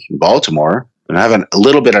last week in Baltimore and having a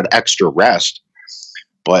little bit of extra rest,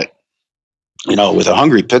 but with a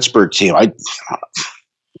hungry Pittsburgh team, I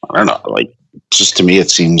don't know. Like, just to me, it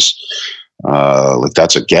seems like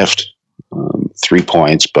that's a gift. 3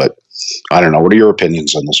 points, but I don't know. What are your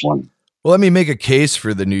opinions on this one? Well, let me make a case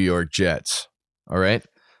for the New York Jets. All right.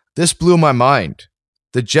 This blew my mind.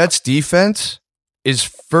 The Jets defense is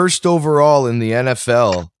first overall in the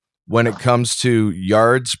NFL when it comes to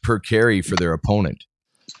yards per carry for their opponent.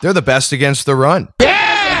 They're the best against the run.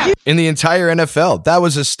 Yeah! In the entire NFL. That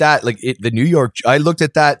was a stat. The New York, I looked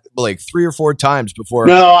at that like 3 or 4 times before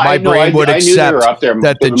my brain would accept up there,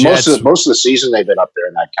 that the Jets. Most of the season they've been up there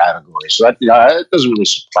in that category. So that doesn't really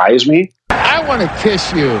surprise me. I want to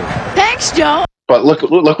kiss you. Thanks, Joe. But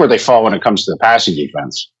look where they fall when it comes to the passing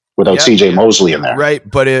defense without CJ Mosley in there. Right.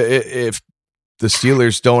 But if the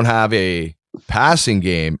Steelers don't have a passing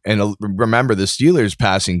game, and remember the Steelers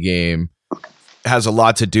passing game has a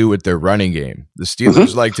lot to do with their running game. The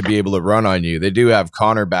Steelers like to be able to run on you. They do have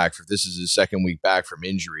Connor back this is his 2nd week back from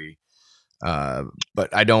injury. But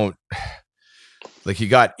I don't he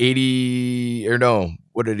got 80 or no,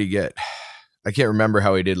 what did he get? I can't remember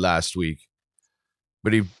how he did last week,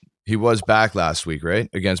 but he was back last week, right?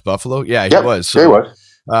 Against Buffalo? Yeah, he was. So, he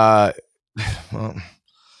was.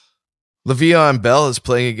 Le'Veon Bell is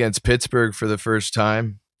playing against Pittsburgh for the first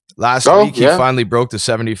time. Last week, he finally broke the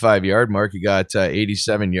 75-yard mark. He got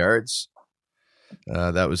 87 yards.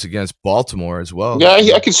 That was against Baltimore as well. Yeah,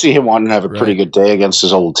 I can see him wanting to have a pretty good day against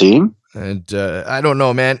his old team. And I don't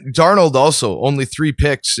know, man. Darnold also, only 3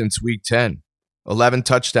 picks since week 10. 11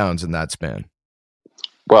 touchdowns in that span.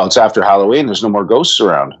 Well, it's after Halloween. There's no more ghosts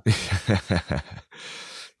around.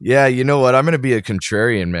 Yeah, you know what? I'm going to be a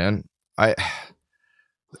contrarian, man.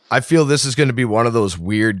 I feel this is going to be one of those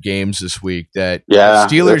weird games this week that the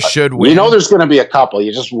Steelers should win. There's going to be a couple.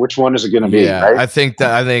 You just which one is it going to be? Yeah, right? I think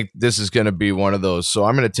this is going to be one of those. So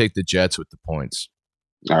I'm going to take the Jets with the points.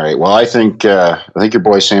 All right. Well, I think your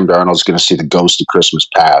boy Sam Darnold is going to see the ghost of Christmas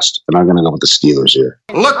past, and I'm going to go with the Steelers here.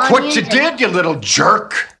 Look what you did, you little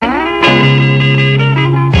jerk.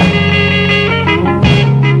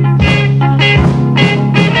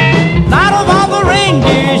 Out of all the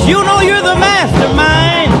reindeers, you're the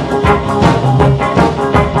mastermind.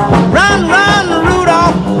 Run,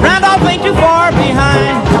 Rudolph. Randolph ain't too far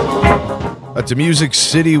behind. To Music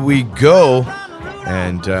City we go.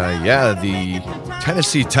 And the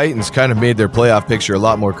Tennessee Titans kind of made their playoff picture a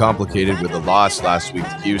lot more complicated with a loss last week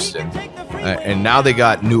to Houston. And now they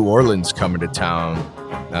got New Orleans coming to town.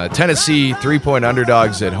 Tennessee, 3-point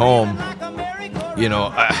underdogs at home. You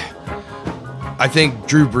know, I think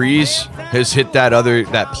Drew Brees has hit that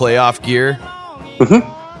playoff gear.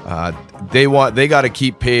 Mm-hmm. They got to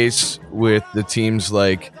keep pace with the teams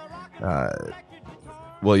like, they're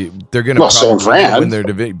going to San Fran win their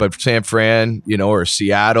division, but San Fran, you know, or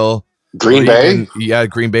Seattle, Green Bay,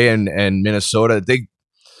 Green Bay and Minnesota.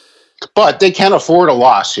 But they can afford a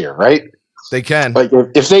loss here, right? They can. Like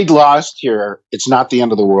if they'd lost here, it's not the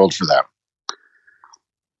end of the world for them.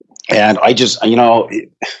 And I just, you know,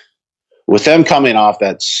 with them coming off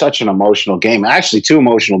that's such an emotional game, actually 2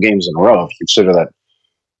 emotional games in a row, if you consider that,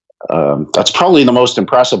 that's probably the most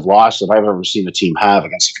impressive loss that I've ever seen a team have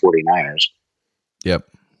against the 49ers. Yep.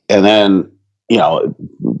 And then, you know,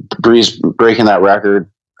 Breeze breaking that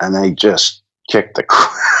record, and they just kicked the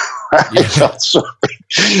crap. I felt sorry.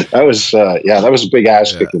 That was a big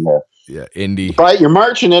ass kicking there. Yeah, Indy. But you're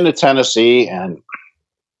marching into Tennessee, and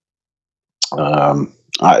I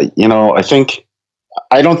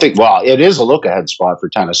don't think. Well, it is a look ahead spot for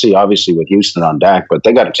Tennessee, obviously with Houston on deck, but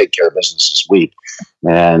they got to take care of business this week.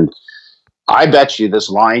 And I bet you this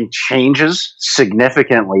line changes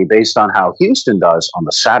significantly based on how Houston does on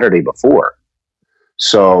the Saturday before.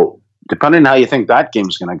 So, depending on how you think that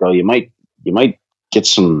game's going to go, you might get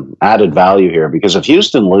some added value here, because if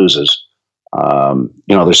Houston loses,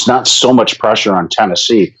 there's not so much pressure on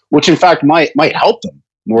Tennessee, which in fact might help them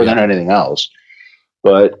more than anything else.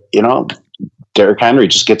 But, you know, Derrick Henry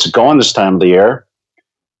just gets it going this time of the year.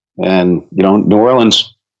 And, you know, New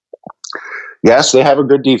Orleans, yes, they have a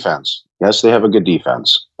good defense.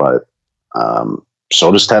 But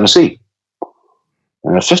so does Tennessee.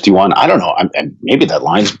 And at 51, I don't know. And maybe that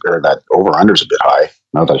line's or that over-under is a bit high,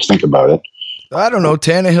 now that I think about it. I don't know.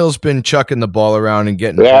 Tannehill's been chucking the ball around and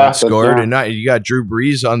getting points scored, and now you got Drew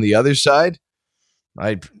Brees on the other side.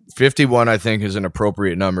 51, I think, is an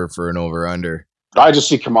appropriate number for an over/under. I just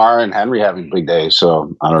see Kamara and Henry having big days,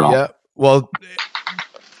 so I don't know. Yeah, well,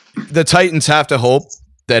 the Titans have to hope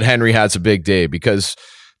that Henry has a big day, because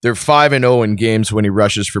they're 5-0 in games when he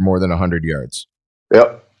rushes for more than 100 yards.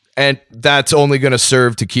 Yep. And that's only going to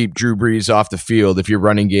serve to keep Drew Brees off the field. If your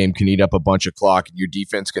running game can eat up a bunch of clock and your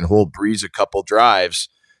defense can hold Brees a couple drives,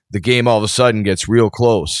 the game all of a sudden gets real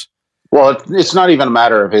close. Well, it's not even a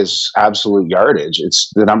matter of his absolute yardage.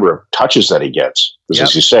 It's the number of touches that he gets. Because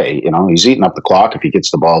as you say, you know, he's eating up the clock if he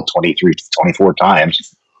gets the ball 23 to 24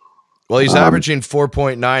 times. Well, he's averaging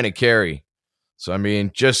 4.9 a carry. So, I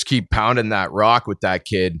mean, just keep pounding that rock with that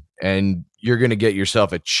kid, and you're going to get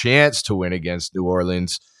yourself a chance to win against New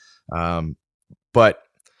Orleans. But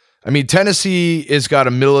I mean, Tennessee has got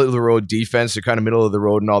a middle of the road defense. They're kind of middle of the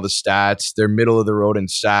road in all the stats. They're middle of the road in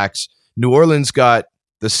sacks. New Orleans got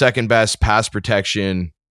the second best pass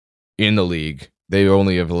protection in the league. They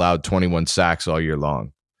only have allowed 21 sacks all year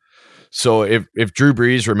long. So if Drew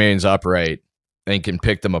Brees remains upright and can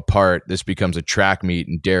pick them apart, this becomes a track meet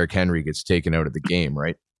and Derrick Henry gets taken out of the game,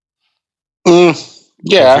 right?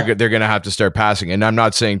 Yeah. They're going to have to start passing. And I'm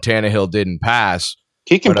not saying Tannehill didn't pass.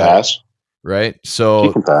 He can pass. Right?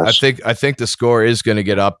 So I think the score is going to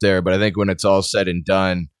get up there, but I think when it's all said and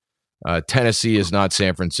done, Tennessee is not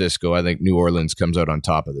San Francisco. I think New Orleans comes out on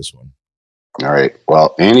top of this one. All right.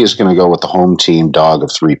 Well, Andy's going to go with the home team dog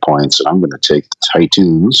of 3 points, and I'm going to take the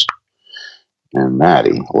Titans. And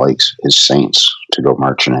Matty likes his Saints to go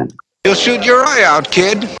marching in. You'll shoot your eye out,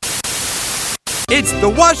 kid. It's the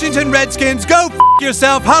Washington Redskins Go F***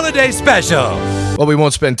 Yourself Holiday Special. Well, we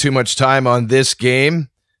won't spend too much time on this game,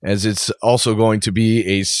 as it's also going to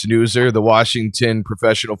be a snoozer. The Washington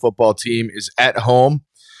professional football team is at home.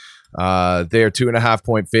 They are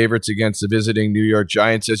 2.5-point favorites against the visiting New York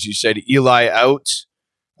Giants. As you said, Eli out.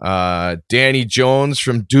 Danny Jones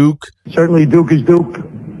from Duke. Certainly Duke is Duke.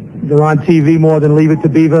 They're on TV more than Leave It to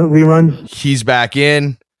Beaver reruns. He's back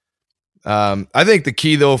in. I think the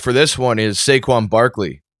key, though, for this one is Saquon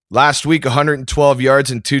Barkley. Last week, 112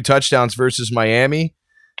 yards and 2 touchdowns versus Miami.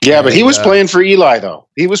 Yeah, but he was playing for Eli, though.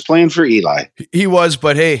 He was playing for Eli. He was,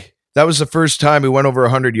 but hey, that was the first time he went over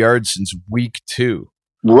 100 yards since week 2.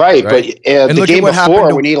 Right? But the game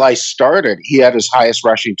before, when Eli started, he had his highest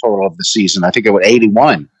rushing total of the season. I think it was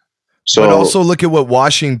 81. So, but also look at what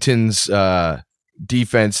Washington's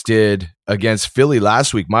defense did against Philly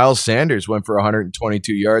last week. Miles Sanders went for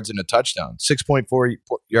 122 yards and a touchdown, 6.4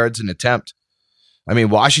 yards an attempt. I mean,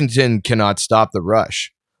 Washington cannot stop the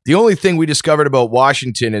rush. The only thing we discovered about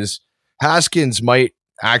Washington is Haskins might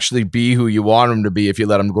actually be who you want him to be if you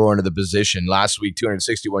let him go into the position. Last week,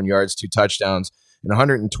 261 yards, 2 touchdowns, and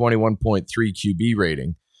 121.3 QB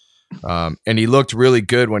rating. And he looked really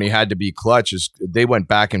good when he had to be clutch. They went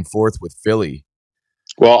back and forth with Philly.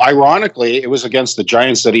 Well, ironically, it was against the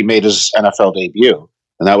Giants that he made his NFL debut,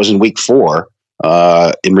 and that was in Week 4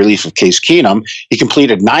 in relief of Case Keenum. He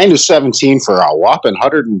completed 9 of 17 for a whopping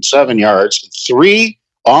 107 yards, 3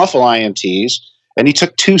 awful INTs, and he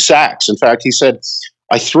took 2 sacks. In fact, he said,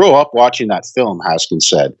 "I throw up watching that film," Haskins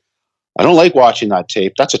said. "I don't like watching that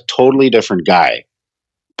tape. That's a totally different guy."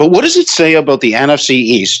 But what does it say about the NFC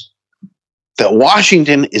East that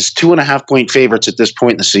Washington is 2.5-point favorites at this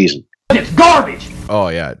point in the season? It's garbage. Oh,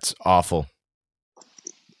 yeah, it's awful.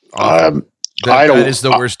 That is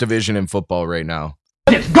the worst division in football right now.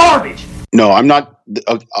 It's garbage. No, I'm not.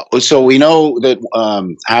 So we know that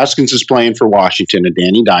Haskins is playing for Washington and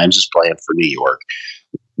Danny Dimes is playing for New York.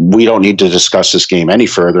 We don't need to discuss this game any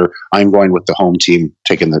further. I'm going with the home team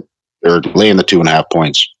laying the 2.5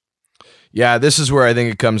 points. Yeah, this is where I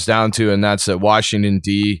think it comes down to, and that's that Washington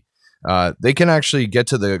D. They can actually get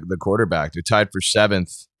to the quarterback. They're tied for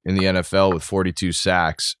 7th in the NFL with 42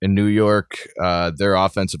 sacks. In New York, their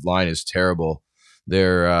offensive line is terrible.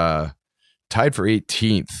 They're tied for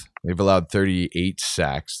 18th. They've allowed 38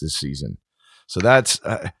 sacks this season. So that's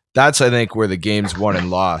I think where the game's won and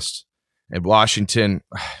lost. And Washington,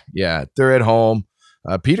 yeah, they're at home.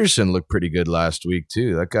 Peterson looked pretty good last week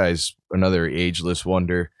too. That guy's another ageless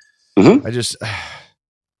wonder. Mm-hmm.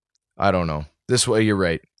 I don't know. This way, you're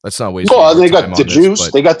right. Let's not waste. Well, they got the juice.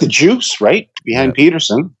 They got the juice right behind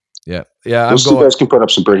Peterson. Yeah. Those two guys can put up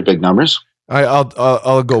some pretty big numbers.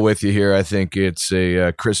 I'll go with you here. I think it's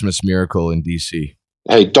a Christmas miracle in DC.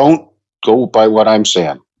 Hey, don't go by what I'm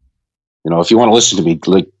saying. If you want to listen to me,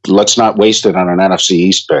 let's not waste it on an NFC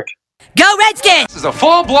East pick. Go Redskins! This is a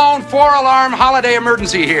full-blown 4-alarm holiday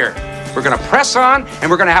emergency here. We're going to press on, and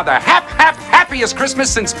we're going to have the happiest Christmas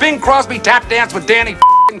since Bing Crosby tap danced with Danny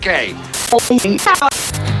Kaye. Father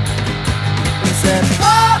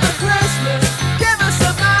Christmas, give us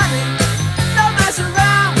some money. Don't mess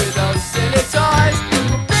around with those silly toys.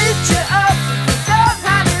 We'll beat you up if you don't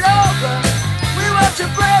hand it over. We want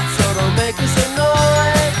your bread, so don't make us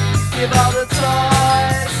annoyed. Give all the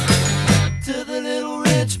toys to the little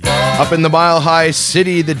rich boy. Up in the Mile High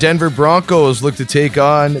City, the Denver Broncos look to take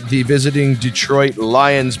on the visiting Detroit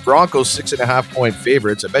Lions. Broncos 6.5-point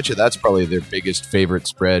favorites. I bet you that's probably their biggest favorite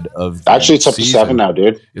spread of the Actually, it's up to season. 7 now,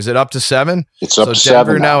 dude. Is it up to 7? It's up to 7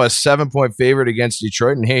 Denver now a 7-point favorite against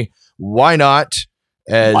Detroit. And hey, why not?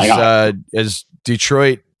 As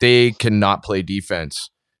Detroit, they cannot play defense.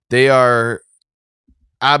 They are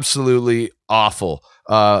absolutely awful.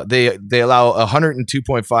 They allow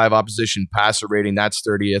 102.5 opposition passer rating. That's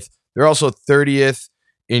 30th. They're also 30th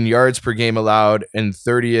in yards per game allowed and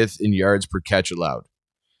 30th in yards per catch allowed.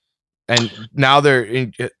 And now this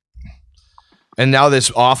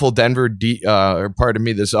awful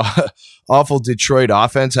this awful Detroit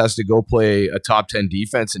offense has to go play a top 10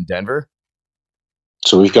 defense in Denver.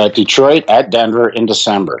 So we've got Detroit at Denver in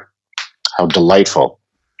December. How delightful.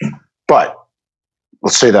 But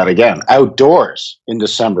let's say that again. Outdoors in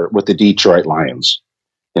December with the Detroit Lions.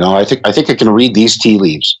 I think I can read these tea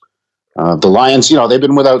leaves. The Lions, they've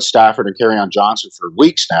been without Stafford and Kerryon Johnson for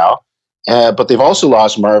weeks now, but they've also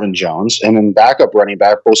lost Marvin Jones and then backup running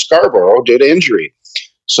back Bo Scarborough due to injury.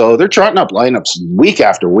 So they're trotting up lineups week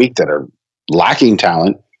after week that are lacking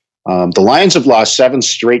talent. The Lions have lost 7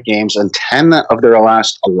 straight games and 10 of their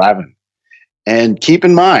last 11. And keep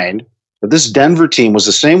in mind that this Denver team was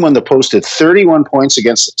the same one that posted 31 points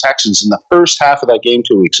against the Texans in the first half of that game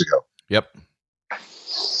 2 weeks ago. Yep.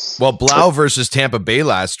 Well, Blau versus Tampa Bay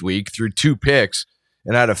last week threw 2 picks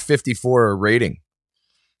and had a 54 rating.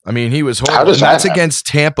 I mean, he was horrible. That's against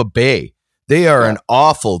Tampa Bay. They are an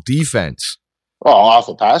awful defense. Oh,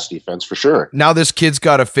 awful pass defense for sure. Now this kid's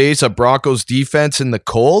got to face a Broncos defense in the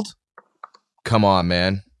cold? Come on,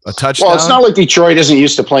 man. A touchdown? Well, it's not like Detroit isn't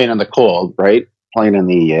used to playing in the cold, right? Playing in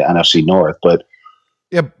the NFC North, but...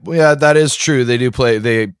 Yeah, that is true. They do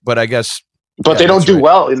play, but I guess... But they don't do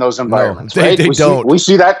well in those environments, right? They don't. We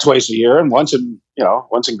see that twice a year, and once in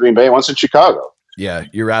Green Bay, once in Chicago. Yeah,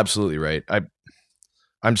 you're absolutely right.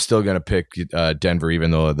 I'm still going to pick Denver,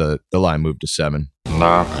 even though the line moved to 7.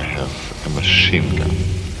 Now I have a machine gun.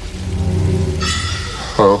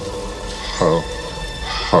 Ho, ho,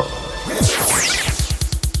 ho.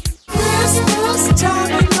 Christmas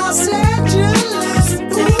time in Los Angeles.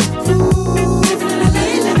 Ooh, ooh.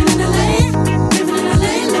 Living in LA.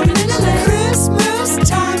 Christmas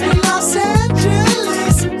time in Los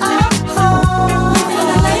Angeles.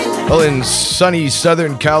 Well, in sunny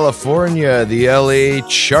Southern California, the LA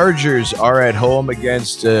Chargers are at home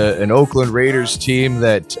against an Oakland Raiders team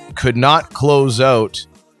that could not close out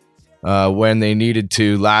when they needed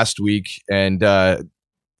to last week. And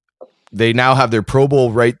they now have their Pro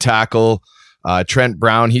Bowl right tackle, Trent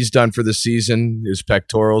Brown. He's done for the season. His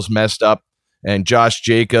pectorals messed up. And Josh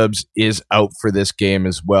Jacobs is out for this game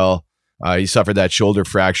as well. He suffered that shoulder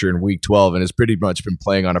fracture in week 12 and has pretty much been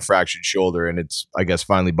playing on a fractured shoulder. And it's, I guess,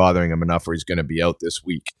 finally bothering him enough where he's going to be out this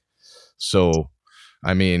week. So,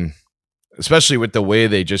 I mean, especially with the way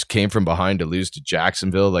they just came from behind to lose to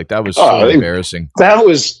Jacksonville, like that was so embarrassing. That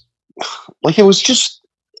was like, it's just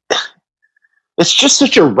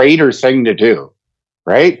such a Raider thing to do,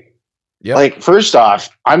 right? Yeah. Like, first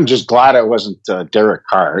off, I'm just glad I wasn't Derek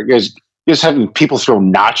Carr. Just having people throw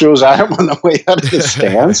nachos at him on the way out of the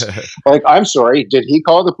stands. Like, I'm sorry, did he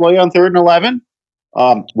call the play on 3rd and 11?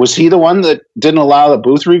 Was he the one that didn't allow the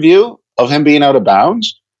booth review of him being out of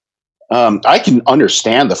bounds? I can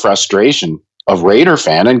understand the frustration of Raider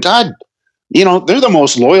fan. And God, they're the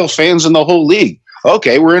most loyal fans in the whole league.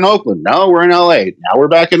 Okay, we're in Oakland. Now we're in LA. Now we're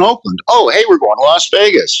back in Oakland. Oh, hey, we're going to Las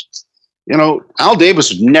Vegas. Al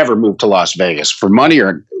Davis would never move to Las Vegas for money,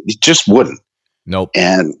 or he just wouldn't. Nope.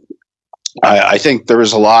 And I think there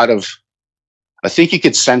was I think you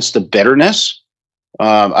could sense the bitterness.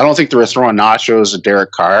 I don't think they were throwing nachos at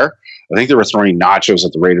Derek Carr. I think they were throwing nachos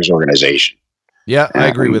at the Raiders organization. Yeah, I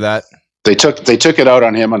agree with that. They took it out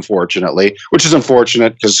on him, unfortunately, which is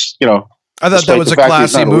unfortunate because, I thought that was a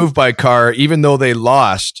classy move by Carr. Even though they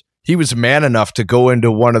lost, he was man enough to go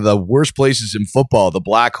into one of the worst places in football, the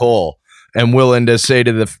black hole, and willing to say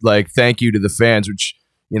to thank you to the fans, which,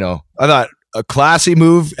 I thought a classy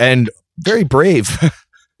move and very brave.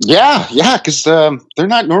 Yeah, because they're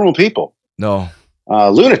not normal people. No.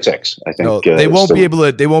 Lunatics, I think. No, they won't be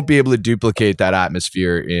able to duplicate that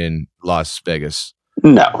atmosphere in Las Vegas.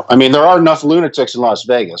 No, I mean, there are enough lunatics in Las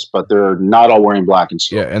Vegas, but they're not all wearing black and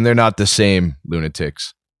silver. Yeah, and they're not the same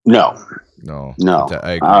lunatics. No.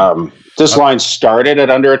 I agree. This line started at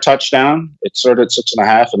under a touchdown. It started at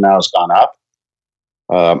 6.5, and now it's gone up.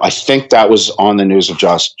 I think that was on the news of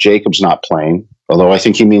Josh Jacobs not playing, although I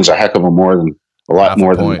think he means a half a point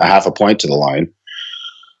to the line.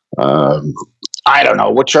 I don't know.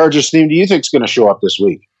 What Chargers team do you think is going to show up this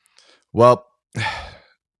week? Well,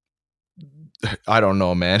 I don't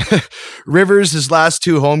know, man. Rivers, his last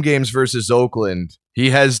 2 home games versus Oakland,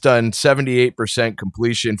 he has done 78%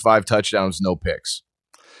 completion, 5 touchdowns, no picks.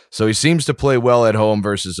 So he seems to play well at home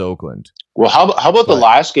versus Oakland. Well, how about the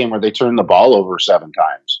last game where they turned the ball over 7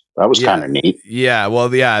 times? That was kind of neat. Yeah,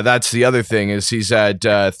 well, yeah, that's the other thing is he's had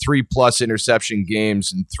 3+ interception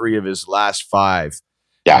games in 3 of his last 5.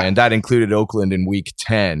 Yeah. And that included Oakland in week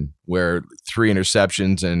 10, where 3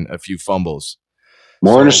 interceptions and a few fumbles.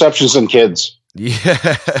 More interceptions than kids.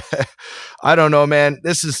 Yeah. I don't know, man.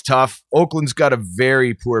 This is tough. Oakland's got a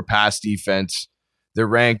very poor pass defense. They're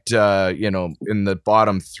ranked, in the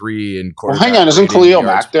bottom 3 in quarterback. Well, hang on. Isn't Khalil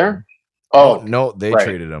Mack there? Oh, no, they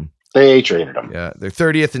traded him. They traded him. Yeah, they're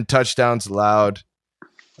 30th in touchdowns allowed.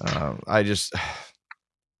 I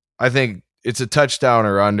think it's a touchdown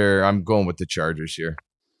or under. I'm going with the Chargers here.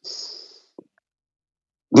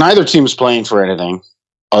 Neither team's playing for anything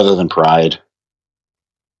other than pride.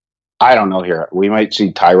 I don't know here. We might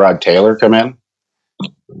see Tyrod Taylor come in.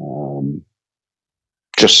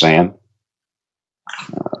 Just saying.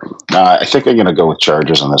 I think I'm going to go with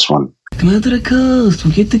Chargers on this one. Come out to the coast.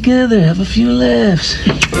 We'll get together. Have a few laughs.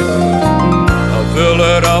 A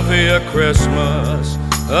Philadelphia Christmas.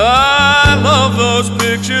 I love those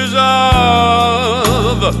pictures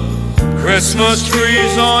of Christmas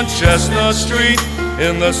trees on Chestnut Street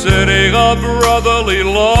in the city of brotherly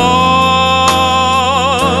love.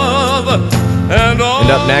 And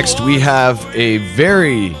up next, we have a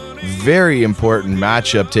very, very important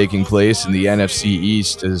matchup taking place in the NFC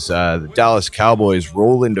East as the Dallas Cowboys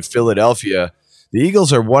roll into Philadelphia. The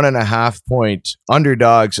Eagles are 1.5 point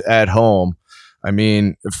underdogs at home. I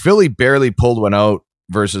mean, Philly barely pulled one out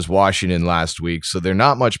versus Washington last week, so they're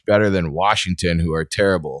not much better than Washington, who are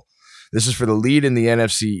terrible. This is for the lead in the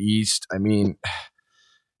NFC East. I mean,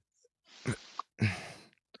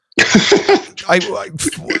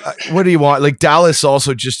 what do you want? Like, Dallas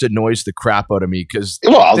also just annoys the crap out of me because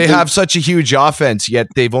they have such a huge offense, yet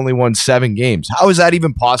they've only won 7 games. How is that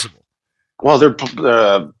even possible? Well, they're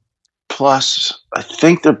plus, I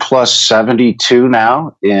think they're plus 72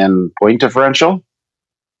 now in point differential.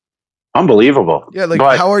 Unbelievable. Yeah,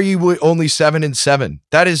 but how are you only 7-7?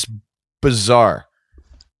 That is bizarre.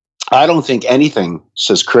 I don't think anything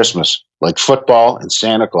says Christmas like football and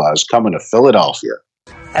Santa Claus coming to Philadelphia.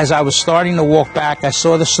 As I was starting to walk back, I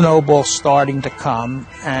saw the snowball starting to come,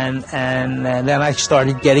 and then I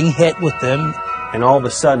started getting hit with them. and all of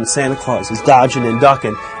a sudden Santa Claus is dodging and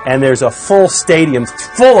ducking, and there's a full stadium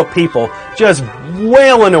full of people just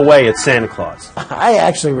wailing away at Santa Claus. I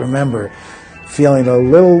actually remember feeling a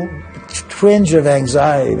little twinge of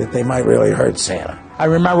anxiety that they might really hurt Santa. I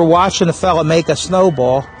remember watching a fella make a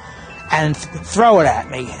snowball and throw it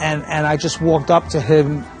at me, and I just walked up to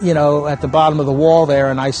him, at the bottom of the wall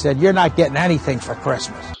there, and I said, "You're not getting anything for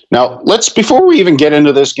Christmas." Now, before we even get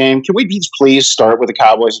into this game, can we please start with the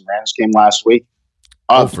Cowboys and Rams game last week?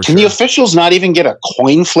 Can the officials not even get a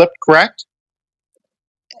coin flip correct?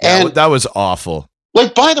 And that was awful.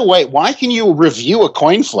 By the way, why can you review a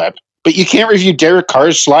coin flip, but you can't review Derek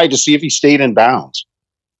Carr's slide to see if he stayed in bounds?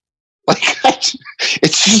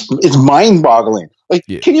 It's mind-boggling.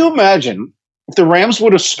 Can you imagine if the Rams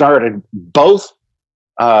would have started both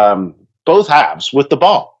halves with the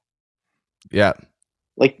ball? Yeah.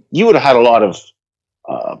 You would have had a lot of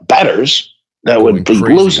bettors that would be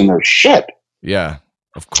losing their shit. Yeah,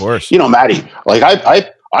 of course. Matty,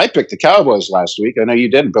 I picked the Cowboys last week. I know you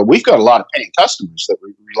didn't, but we've got a lot of paying customers that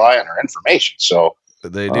rely on our information. So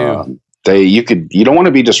they do. You don't want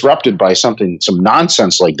to be disrupted by some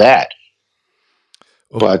nonsense like that.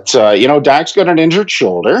 But, Dak's got an injured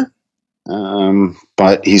shoulder,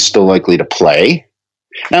 but he's still likely to play.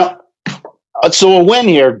 Now, so a win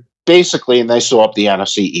here, basically, and they sew up the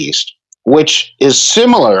NFC East, which is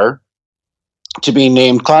similar to being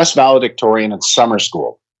named class valedictorian in summer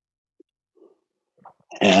school.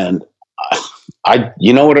 And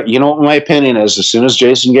you know what my opinion is, as soon as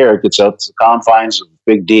Jason Garrett gets out to the confines of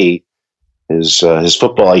Big D, his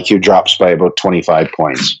football IQ drops by about 25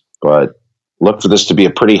 points. But look for this to be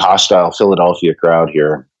a pretty hostile Philadelphia crowd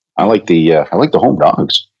here. I like the home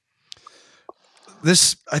dogs.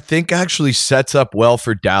 This, I think, actually sets up well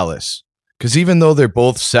for Dallas, because even though they're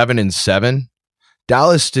both 7-7,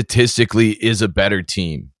 Dallas statistically is a better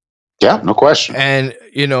team. Yeah, no question. And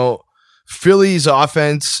Philly's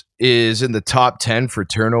offense is in the top 10 for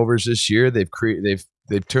turnovers this year. They've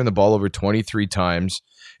turned the ball over 23 times.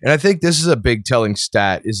 And I think this is a big telling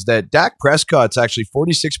stat, is that Dak Prescott's actually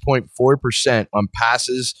 46.4% on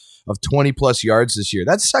passes of 20-plus yards this year.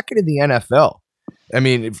 That's second in the NFL. I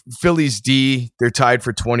mean, Philly's D, they're tied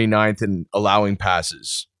for 29th in allowing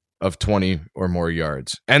passes of 20 or more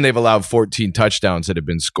yards. And they've allowed 14 touchdowns that have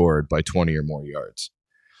been scored by 20 or more yards.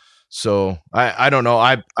 So I don't know.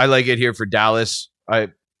 I like it here for Dallas. I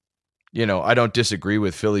don't disagree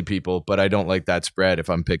with Philly people, but I don't like that spread if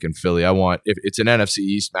I'm picking Philly. If it's an NFC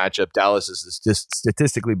East matchup, Dallas is a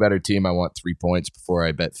statistically better team. I want 3 points before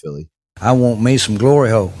I bet Philly. I want me some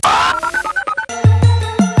glory hole.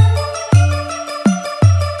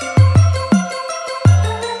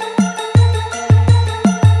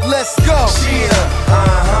 Let's go. Cheer.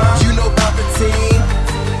 You know about the team.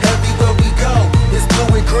 Everywhere we go, it's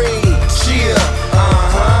blue and green. Cheer.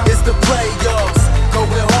 It's the playoffs.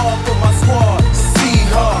 Going hard for my squad.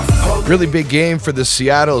 Seahawks. Really big game for the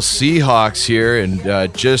Seattle Seahawks here, and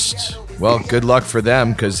good luck for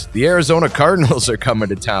them, because the Arizona Cardinals are coming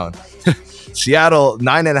to town. Seattle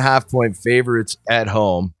 9.5-point favorites at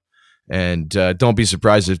home, and don't be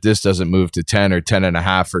surprised if this doesn't move to 10 or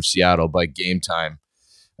 10.5 for Seattle by game time.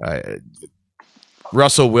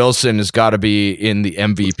 Russell Wilson has got to be in the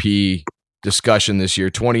MVP discussion this year.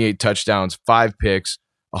 28 touchdowns, 5 picks,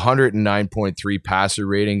 109.3 passer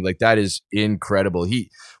rating. That is incredible.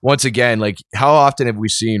 Once again, how often have we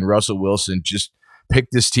seen Russell Wilson just pick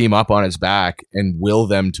this team up on his back and will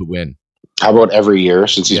them to win? How about every year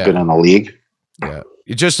since he's been in the league? Yeah.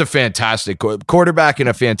 He's just a fantastic quarterback and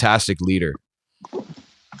a fantastic leader.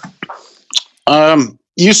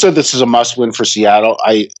 You said this is a must-win for Seattle.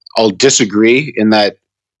 I'll disagree in that,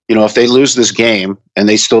 if they lose this game and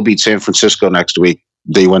they still beat San Francisco next week,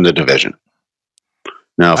 they win the division.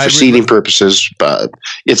 Now, for seeding purposes,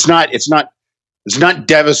 it's not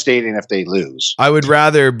devastating if they lose. I would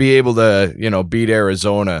rather be able to, beat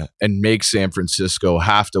Arizona and make San Francisco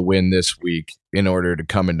have to win this week in order to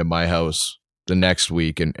come into my house the next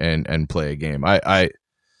week and play a game. I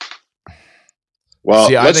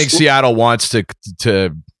think Seattle wants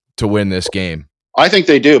to win this game. I think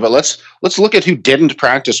they do, but let's look at who didn't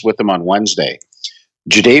practice with them on Wednesday.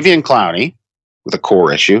 Jadeveon Clowney with a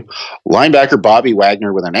core issue, linebacker Bobby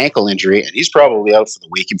Wagner with an ankle injury, and he's probably out for the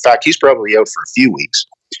week. In fact, he's probably out for a few weeks.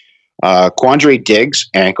 Quandre Diggs,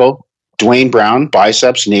 ankle, Dwayne Brown,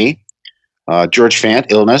 biceps, knee, George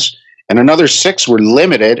Fant, illness, and another 6 were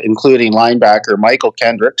limited, including linebacker Michael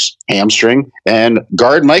Kendricks, hamstring, and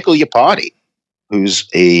guard Michael Iupati, who's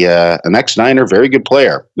an ex-Niner, very good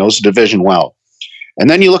player, knows the division well. And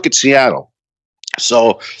then you look at Seattle.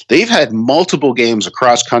 So they've had multiple games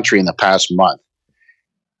across country in the past month.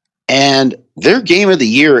 And their game of the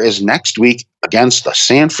year is next week against the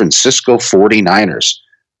San Francisco 49ers.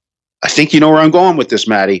 I think you know where I'm going with this,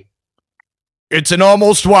 Matty. It's an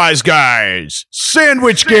Almost Wise Guys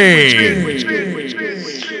sandwich game.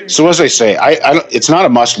 So as I say, it's not a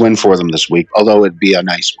must-win for them this week, although it'd be a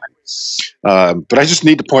nice win. But I just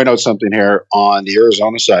need to point out something here on the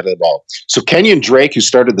Arizona side of the ball. So Kenyon Drake, who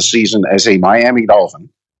started the season as a Miami Dolphin,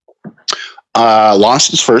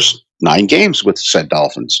 lost his first 9 games with said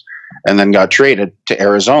Dolphins, and then got traded to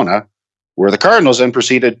Arizona, where the Cardinals then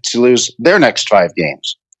proceeded to lose their next 5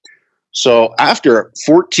 games. So after a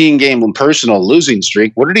 14-game personal losing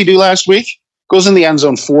streak, what did he do last week? Goes in the end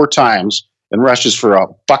zone 4 times and rushes for a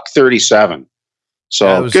 $137.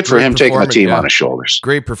 So good for him taking the team on his shoulders.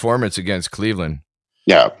 Great performance against Cleveland.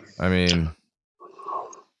 Yeah. I mean,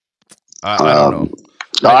 I don't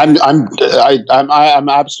know. I'm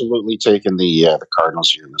absolutely taking the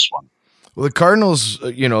Cardinals here in this one. Well, the Cardinals,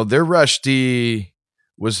 their rush D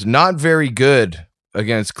was not very good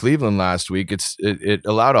against Cleveland last week. It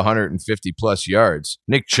allowed 150 plus yards.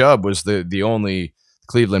 Nick Chubb was the only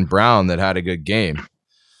Cleveland Brown that had a good game.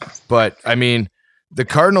 But I mean, the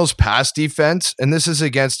Cardinals' pass defense, and this is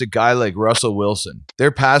against a guy like Russell Wilson,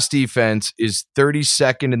 their pass defense is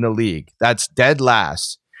 32nd in the league. That's dead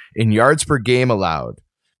last in yards per game allowed,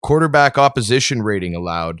 quarterback opposition rating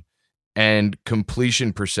allowed, and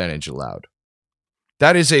completion percentage allowed.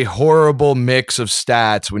 That is a horrible mix of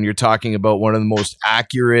stats when you're talking about one of the most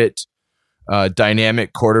accurate,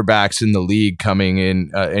 dynamic quarterbacks in the league coming in,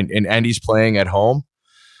 and he's playing at home.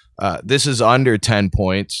 This is under 10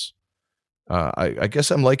 points. I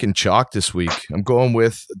guess I'm liking chalk this week. I'm going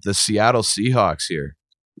with the Seattle Seahawks here.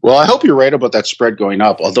 Well, I hope you're right about that spread going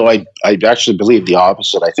up, although I actually believe the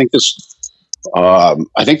opposite. I think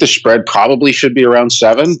the spread probably should be around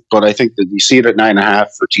 7, but I think that you see it at 9.5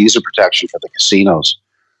 for teaser protection for the casinos.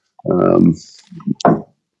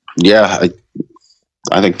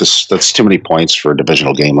 I think that's too many points for a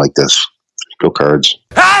divisional game like this. Go Cards.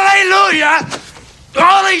 Hallelujah!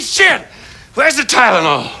 Holy shit! Where's the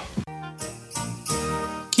Tylenol?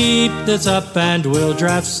 Keep this up and we'll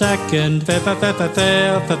draft second. Fail.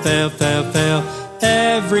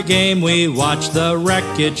 Every game we watch the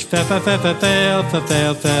wreckage. Fail.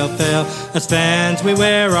 As fans we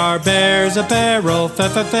wear our Bears apparel.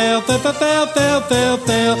 Fail.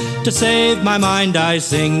 To save my mind I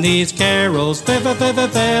sing these carols. Fail.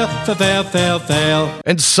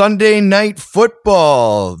 And Sunday Night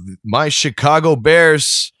Football, my Chicago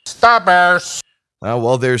Bears. Stop Bears.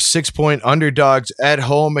 Well, they're 6-point underdogs at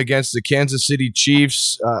home against the Kansas City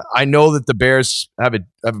Chiefs. I know that the Bears have a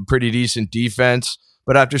pretty decent defense,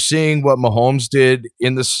 but after seeing what Mahomes did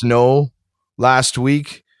in the snow last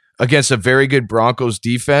week against a very good Broncos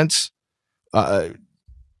defense, that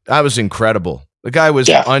was incredible. The guy was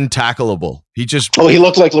untackleable. He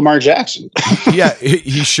looked like Lamar Jackson. Yeah,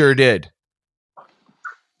 he sure did.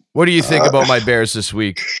 What do you think about my Bears this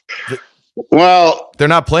week? Well, they're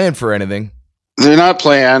not playing for anything. They're not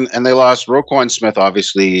playing, and they lost Roquan Smith,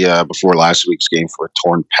 obviously, before last week's game for a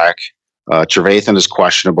torn pec. Trevathan is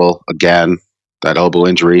questionable again, that elbow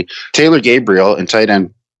injury. Taylor Gabriel and tight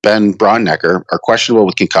end Ben Bronnecker are questionable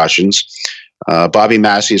with concussions. Bobby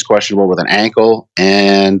Massey is questionable with an ankle,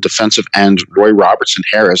 and defensive end Roy Robertson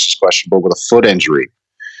Harris is questionable with a foot injury.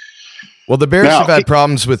 Well, the Bears have had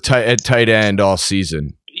problems with at tight end all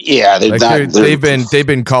season. Yeah, they've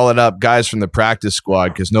been calling up guys from the practice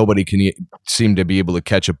squad because nobody can seem to be able to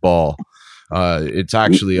catch a ball. It's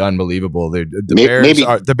actually unbelievable.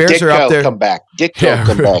 The Bears are up there. Come back,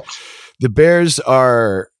 come back. The Bears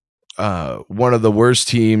are one of the worst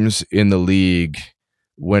teams in the league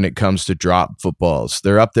when it comes to drop footballs.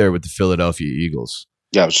 They're up there with the Philadelphia Eagles.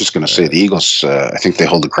 Yeah, I was just going to say the Eagles. I think they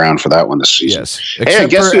hold the crown for that one this season. Yes,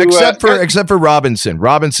 except for Robinson.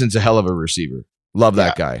 Robinson's a hell of a receiver. Love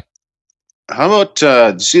that guy. How about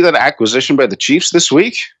did you see that acquisition by the Chiefs this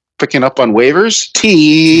week? Picking up on waivers.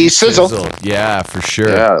 T-Sizzle. Yeah, for sure.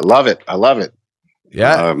 Yeah, I love it.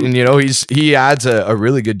 Yeah, and he adds a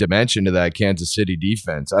really good dimension to that Kansas City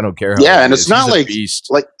defense. I don't care how. Yeah, and it's not like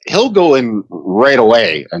he'll go in right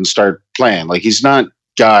away and start playing. Like he's not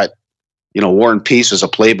got War and Peace as a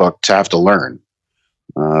playbook to have to learn.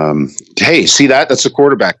 Hey, see that? That's a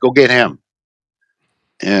quarterback. Go get him.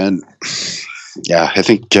 And yeah, I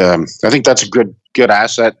think that's a good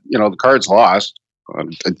asset. The Cards lost.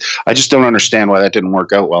 I just don't understand why that didn't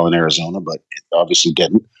work out well in Arizona, but it obviously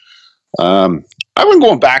didn't. I've been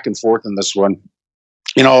going back and forth in this one.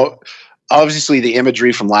 Obviously the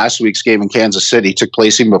imagery from last week's game in Kansas City took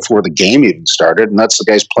place even before the game even started, and that's the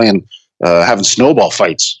guys playing, having snowball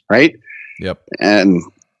fights, right? Yep. And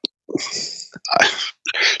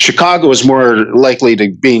Chicago is more likely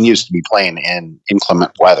to being used to be playing in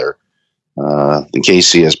inclement weather than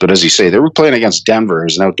KC is. But as you say, they were playing against Denver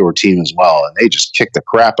as an outdoor team as well, and they just kicked the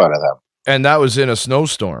crap out of them. And that was in a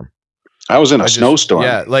snowstorm. I was in a snowstorm.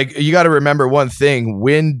 Yeah, like you got to remember one thing: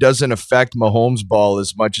 wind doesn't affect Mahomes' ball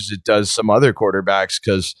as much as it does some other quarterbacks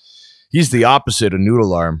because he's the opposite of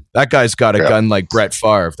noodle arm. That guy's got a gun like Brett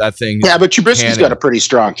Favre. That thing. Yeah, but Trubisky's got a pretty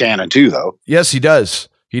strong cannon too, though. Yes, he does.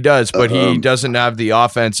 He does, but he doesn't have the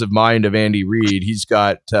offensive mind of Andy Reid. He's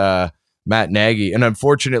got Matt Nagy, and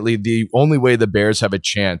unfortunately, the only way the Bears have a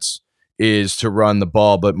chance is to run the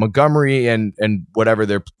ball. But Montgomery and whatever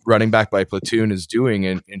their running back by platoon is doing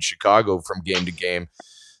in Chicago from game to game,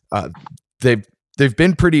 they've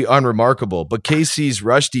been pretty unremarkable. But KC's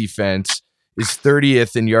rush defense is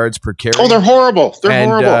 30th in yards per carry. Oh, they're horrible. They're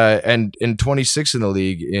horrible. And 26th in the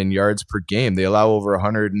league in yards per game. They allow over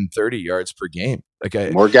 130 yards per game.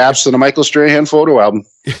 More gaps than a Michael Strahan photo album.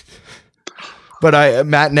 But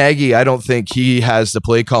Matt Nagy, I don't think he has the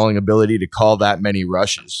play calling ability to call that many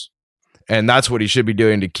rushes. And that's what he should be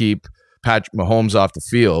doing to keep Patrick Mahomes off the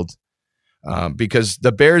field. Because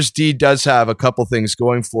the Bears D does have a couple things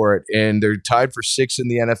going for it, and they're tied for 6th in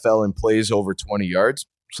the NFL in plays over 20 yards.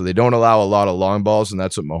 So they don't allow a lot of long balls, and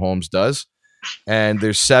that's what Mahomes does. And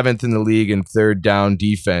they're 7th in the league in third down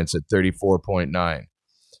defense at 34.9.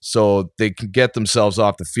 So they can get themselves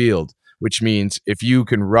off the field, which means if you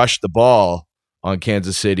can rush the ball on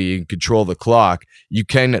Kansas City and control the clock, you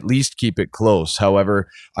can at least keep it close. However,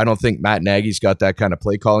 I don't think Matt Nagy's got that kind of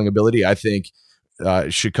play calling ability. I think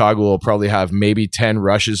Chicago will probably have maybe 10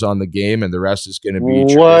 rushes on the game, and the rest is going to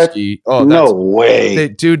be Trubisky. Oh, no way.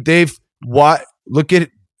 Dude, look at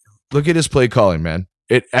his play calling, man.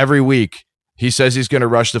 Every week he says he's going to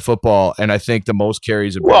rush the football, and I think the most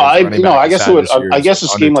carries. I guess a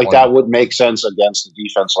scheme like that would make sense against a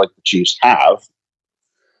defense like the Chiefs have.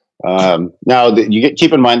 Now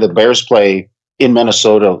keep in mind that the Bears play in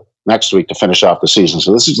Minnesota next week to finish off the season,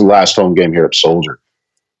 so this is the last home game here at Soldier.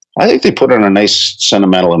 I think they put on a nice,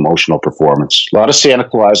 sentimental, emotional performance. A lot of Santa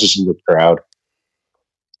Clauses in the crowd.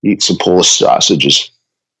 Eat some Polish sausages.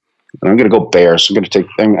 And I'm going to go Bears. I'm going to take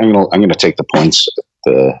the points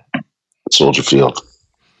at Soldier Field.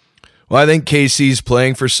 Well, I think KC's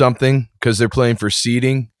playing for something because they're playing for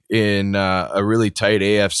seeding in a really tight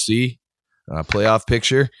AFC playoff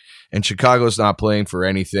picture, and Chicago's not playing for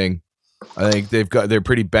anything. I think they're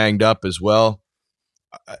pretty banged up as well.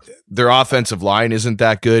 Their offensive line isn't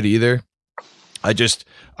that good either.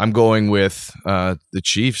 I'm going with the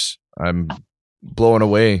Chiefs. I'm blowing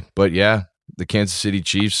away, but yeah, the Kansas City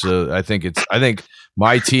Chiefs. I think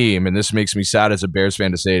my team, and this makes me sad as a Bears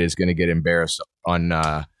fan to say it, is going to get embarrassed on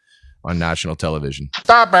national television.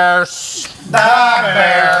 The Bears. The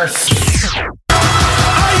Bears.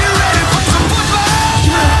 Are you ready for some football?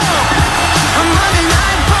 A Monday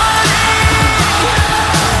night party.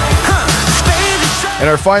 And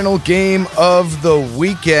our final game of the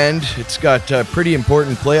weekend, it's got pretty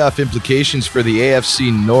important playoff implications for the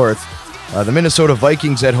AFC North. The Minnesota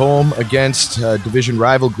Vikings at home against division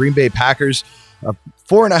rival Green Bay Packers.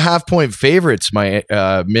 4.5-point favorites.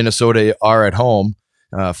 Minnesota are at home.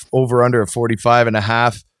 Over under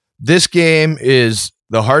 45.5. This game is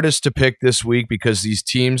the hardest to pick this week because these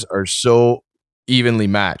teams are so evenly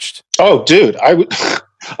matched. Oh, dude, I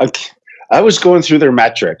was going through their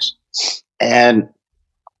metrics, and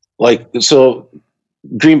so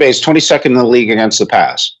Green Bay is 22nd in the league against the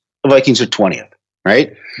pass. The Vikings are 20th,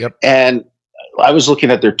 right? Yep. And I was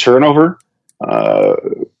looking at their turnover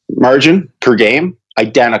margin per game,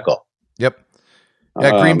 identical. Yep.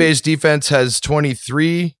 Yeah, Green Bay's defense has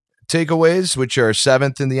 23 takeaways, which are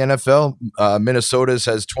 7th in the NFL. Minnesota's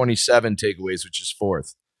has 27 takeaways, which is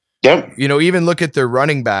 4th. Yep. Even look at their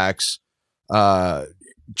running backs.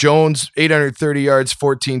 Jones, 830 yards,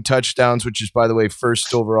 14 touchdowns, which is, by the way,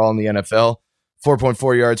 first overall in the NFL,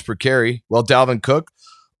 4.4 yards per carry. Well, Dalvin Cook,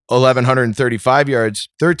 1,135 yards,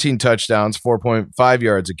 13 touchdowns, 4.5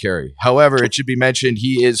 yards a carry. However, it should be mentioned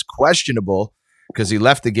he is questionable because he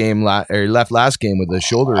left the game left last game with a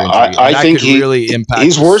shoulder injury. I think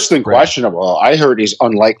he's worse than questionable. I heard he's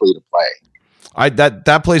unlikely to play.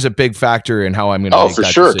 That plays a big factor in how I'm going to. Oh, for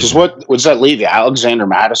sure. Because what does that leave you? Alexander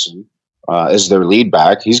Madison is their lead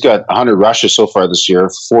back. He's got 100 rushes so far this year,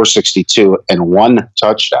 462, and 1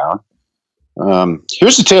 touchdown.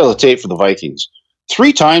 Here's the tale of the tape for the Vikings.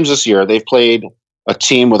 3 times this year they've played a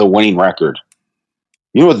team with a winning record.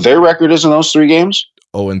 You know what their record is in those 3 games?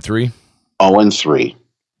 0-3. 0-3.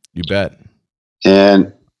 You bet.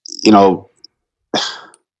 And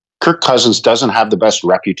Kirk Cousins doesn't have the best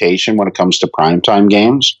reputation when it comes to primetime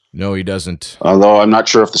games. No, he doesn't. Although I'm not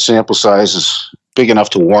sure if the sample size is big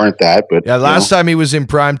enough to warrant that. But yeah, last time he was in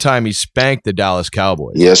primetime, he spanked the Dallas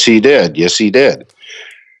Cowboys. Yes, he did.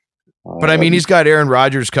 But I mean, he's got Aaron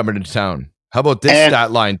Rodgers coming into town. How about this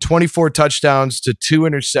stat line? 24 touchdowns to 2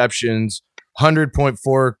 interceptions,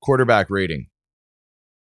 100.4 quarterback rating.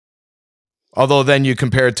 Although then you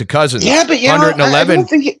compare it to Cousins. Yeah, but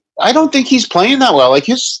 111. I don't think he's playing that well. Like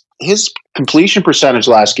his completion percentage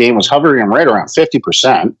last game was hovering right around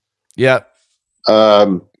 50%. Yeah.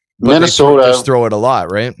 Minnesota just throw it a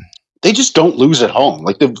lot, right? They just don't lose at home.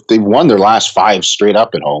 Like they've won their last 5 straight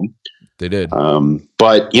up at home. They did.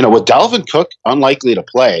 But with Dalvin Cook unlikely to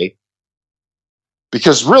play,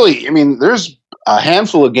 because really, I mean, there's a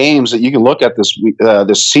handful of games that you can look at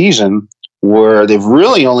this season where they've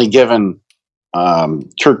really only given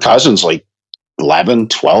Kirk Cousins like 11,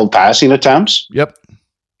 12 passing attempts. Yep.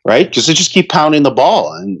 Right? Because they just keep pounding the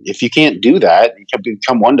ball. And if you can't do that, you can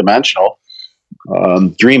become one-dimensional.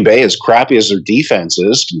 Green Bay, as crappy as their defense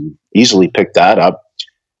is, can easily pick that up.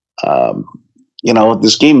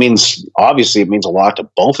 This game means a lot to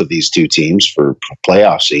both of these two teams for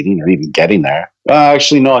playoff seeding or even getting there.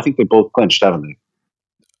 Actually, no, I think they both clinched, haven't they?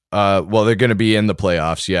 Well, they're going to be in the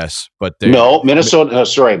playoffs, yes, but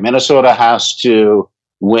Minnesota has to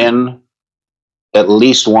win at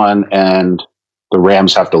least one, and the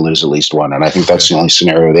Rams have to lose at least one, and I think that's the only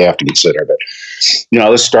scenario they have to consider. But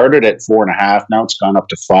this started at 4.5, now it's gone up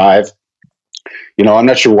to 5. I'm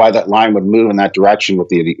not sure why that line would move in that direction with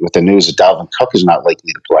the news that Dalvin Cook is not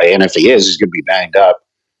likely to play, and if he is, he's going to be banged up.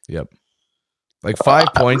 Yep. Like 5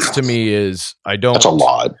 points to me is That's a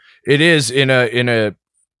lot. It is in an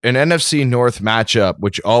NFC North matchup,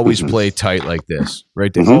 which always play tight like this,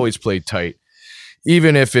 right? They always play tight,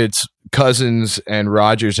 even if it's Cousins and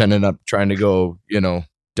Rodgers ending up trying to go,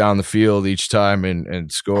 down the field each time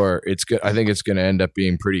and score. I think it's going to end up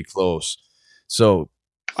being pretty close. So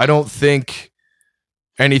I don't think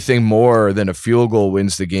anything more than a field goal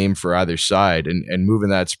wins the game for either side, and moving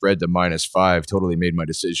that spread to -5 totally made my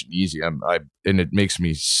decision easy. And it makes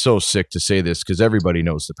me so sick to say this because everybody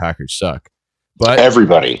knows the Packers suck. But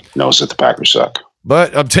everybody knows that the Packers suck.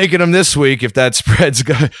 But I'm taking them this week if that spread's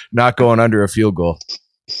not going under a field goal.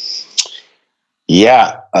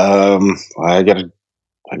 Yeah, I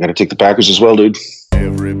gotta take the Packers as well, dude.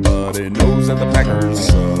 Everybody knows that the Packers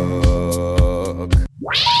suck.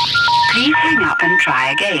 Please hang up and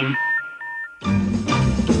try again.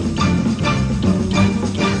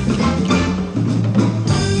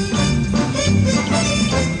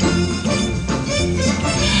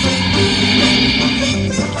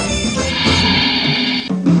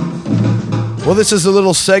 Well, this is a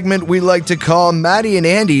little segment we like to call Maddie and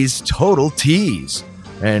Andy's Total Tease.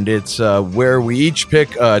 And it's where we each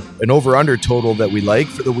pick an over-under total that we like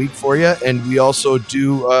for the week for you. And we also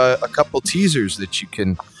do a couple teasers that you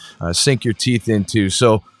can sink your teeth into.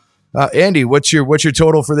 So, Andy, what's your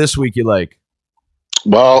total for this week you like?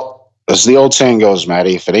 Well, as the old saying goes,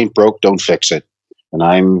 Maddie, if it ain't broke, don't fix it. And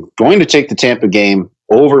I'm going to take the Tampa game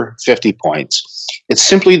over 50 points. It's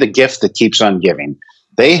simply the gift that keeps on giving.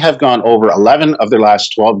 They have gone over 11 of their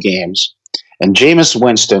last 12 games, and Jameis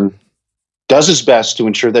Winston does his best to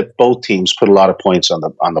ensure that both teams put a lot of points on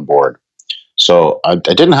the board. So I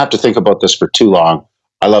didn't have to think about this for too long.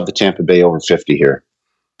 I love the Tampa Bay over 50 here.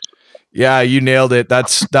 Yeah, you nailed it.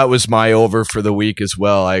 That was my over for the week as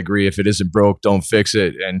well. I agree. If it isn't broke, don't fix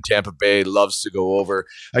it. And Tampa Bay loves to go over.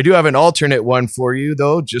 I do have an alternate one for you,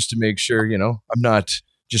 though, just to make sure, I'm not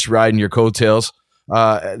just riding your coattails.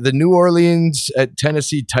 The New Orleans at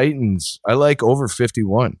Tennessee Titans, I like over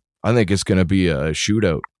 51. I think it's going to be a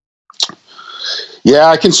shootout. Yeah,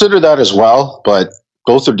 I consider that as well, but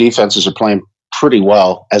both their defenses are playing pretty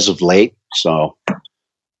well as of late. So,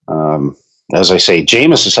 as I say,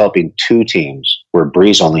 Jameis is helping two teams where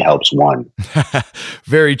Breeze only helps one.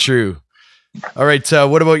 Very true. All right,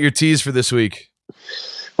 what about your tease for this week?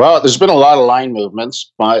 Well, there's been a lot of line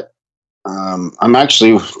movements, but I'm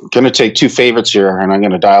actually going to take two favorites here, and I'm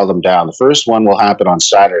going to dial them down. The first one will happen on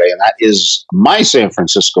Saturday, and that is my San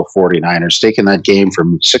Francisco 49ers taking that game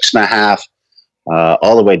from 6.5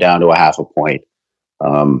 all the way down to 0.5 point.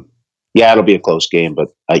 Yeah, it'll be a close game, but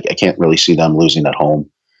I can't really see them losing at home.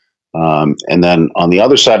 And then on the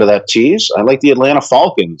other side of that tease, I like the Atlanta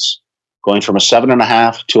Falcons going from a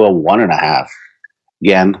 7.5 to a 1.5.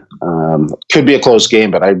 Again, could be a close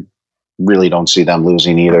game, but I really don't see them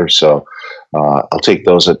losing either. So I'll take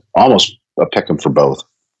those at almost a pick them for both.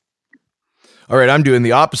 All right, I'm doing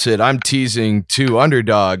the opposite. I'm teasing two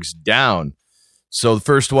underdogs down. So the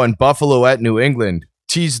first one, Buffalo at New England.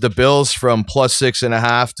 teased the Bills from plus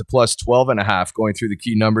 6.5 to plus 12.5, going through the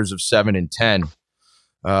key numbers of 7 and 10.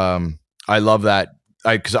 I love that.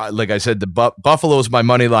 Because like I said, the Buffalo is my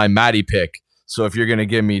money line Matty pick. So if you're going to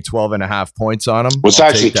give me 12.5 points on them, well, it's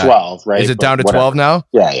actually 12, right? Is it down to 12 now?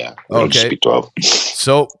 Yeah. Okay. Just be 12.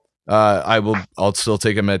 So I'll still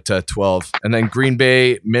take them at 12. And then Green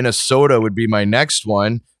Bay, Minnesota would be my next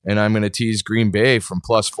one. And I'm going to tease Green Bay from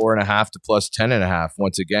plus 4.5 to plus 10.5.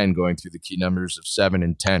 Once again, going through the key numbers of 7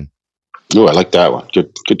 and 10. Oh, I like that one.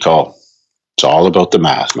 Good call. It's all about the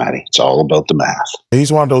math, Matty. It's all about the math.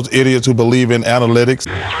 He's one of those idiots who believe in analytics.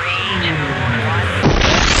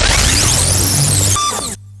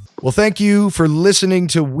 Well, thank you for listening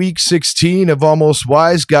to week 16 of Almost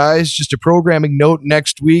Wise Guys. Just a programming note,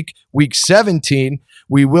 next week, week 17,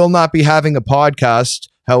 we will not be having a podcast.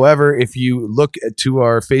 However, if you look to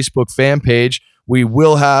our Facebook fan page, we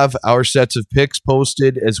will have our sets of picks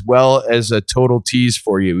posted as well as a total tease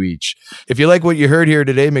for you each. If you like what you heard here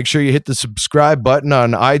today, make sure you hit the subscribe button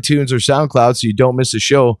on iTunes or SoundCloud so you don't miss a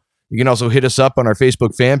show. You can also hit us up on our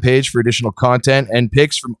Facebook fan page for additional content and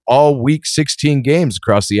picks from all week 16 games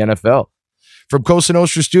across the NFL. From Cosa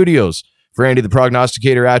Nostra Studios, for Andy the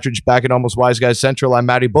Prognosticator Attridge back at Almost Wise Guys Central, I'm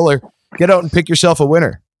Matty Buller. Get out and pick yourself a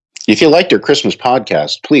winner. If you liked our Christmas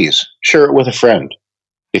podcast, please share it with a friend.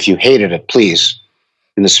 If you hated it, please,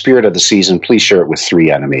 in the spirit of the season, please share it with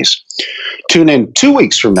 3 enemies. Tune in 2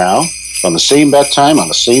 weeks from now on the same bat time on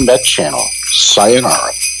the same bat channel.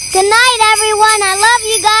 Sayonara. Good night, everyone. I love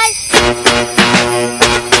you guys.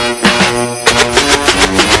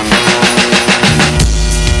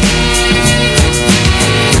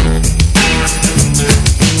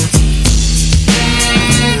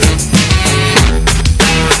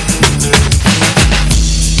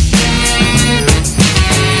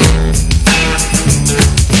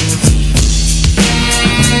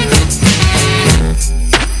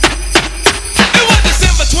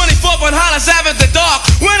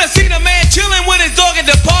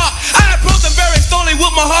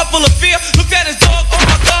 With my heart full of fear, looked at his dog, oh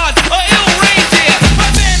my God, a ill reindeer. But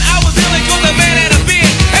then I was ill and the man had a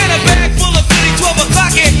beard and a bag full of goodies, 12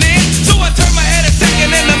 o'clock at night. So I turned my head a second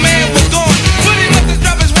and the man was gone. But he must have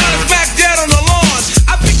dropped his wallet smack dead on the lawn.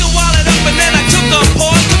 I picked the wallet up and then I took a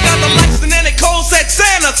pause, took out the lights and then it cold said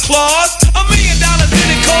Santa Claus. $1 million in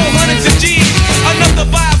it cold, hundreds of G's, enough to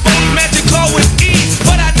buy a boat, magic car with ease.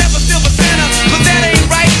 But I never steal for Santa, cause that ain't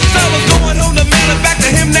right. So I was going home to mail it back to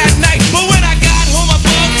him that night. But when I got home, I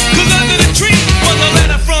bugged, cause under the tree was a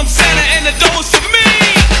letter from Santa and the door was for me.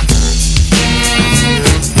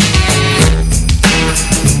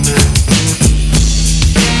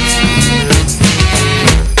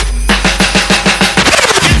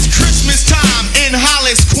 It's Christmas time in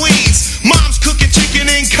Hollis, Queens. Mom's cooking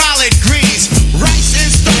chicken and collard greens, rice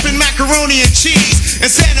and stuffing, macaroni and cheese,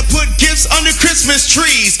 and Santa put gifts under Christmas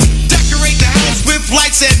trees. Decorate the house with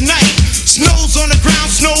lights at night. Snow's on the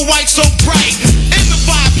ground, Snow White so bright.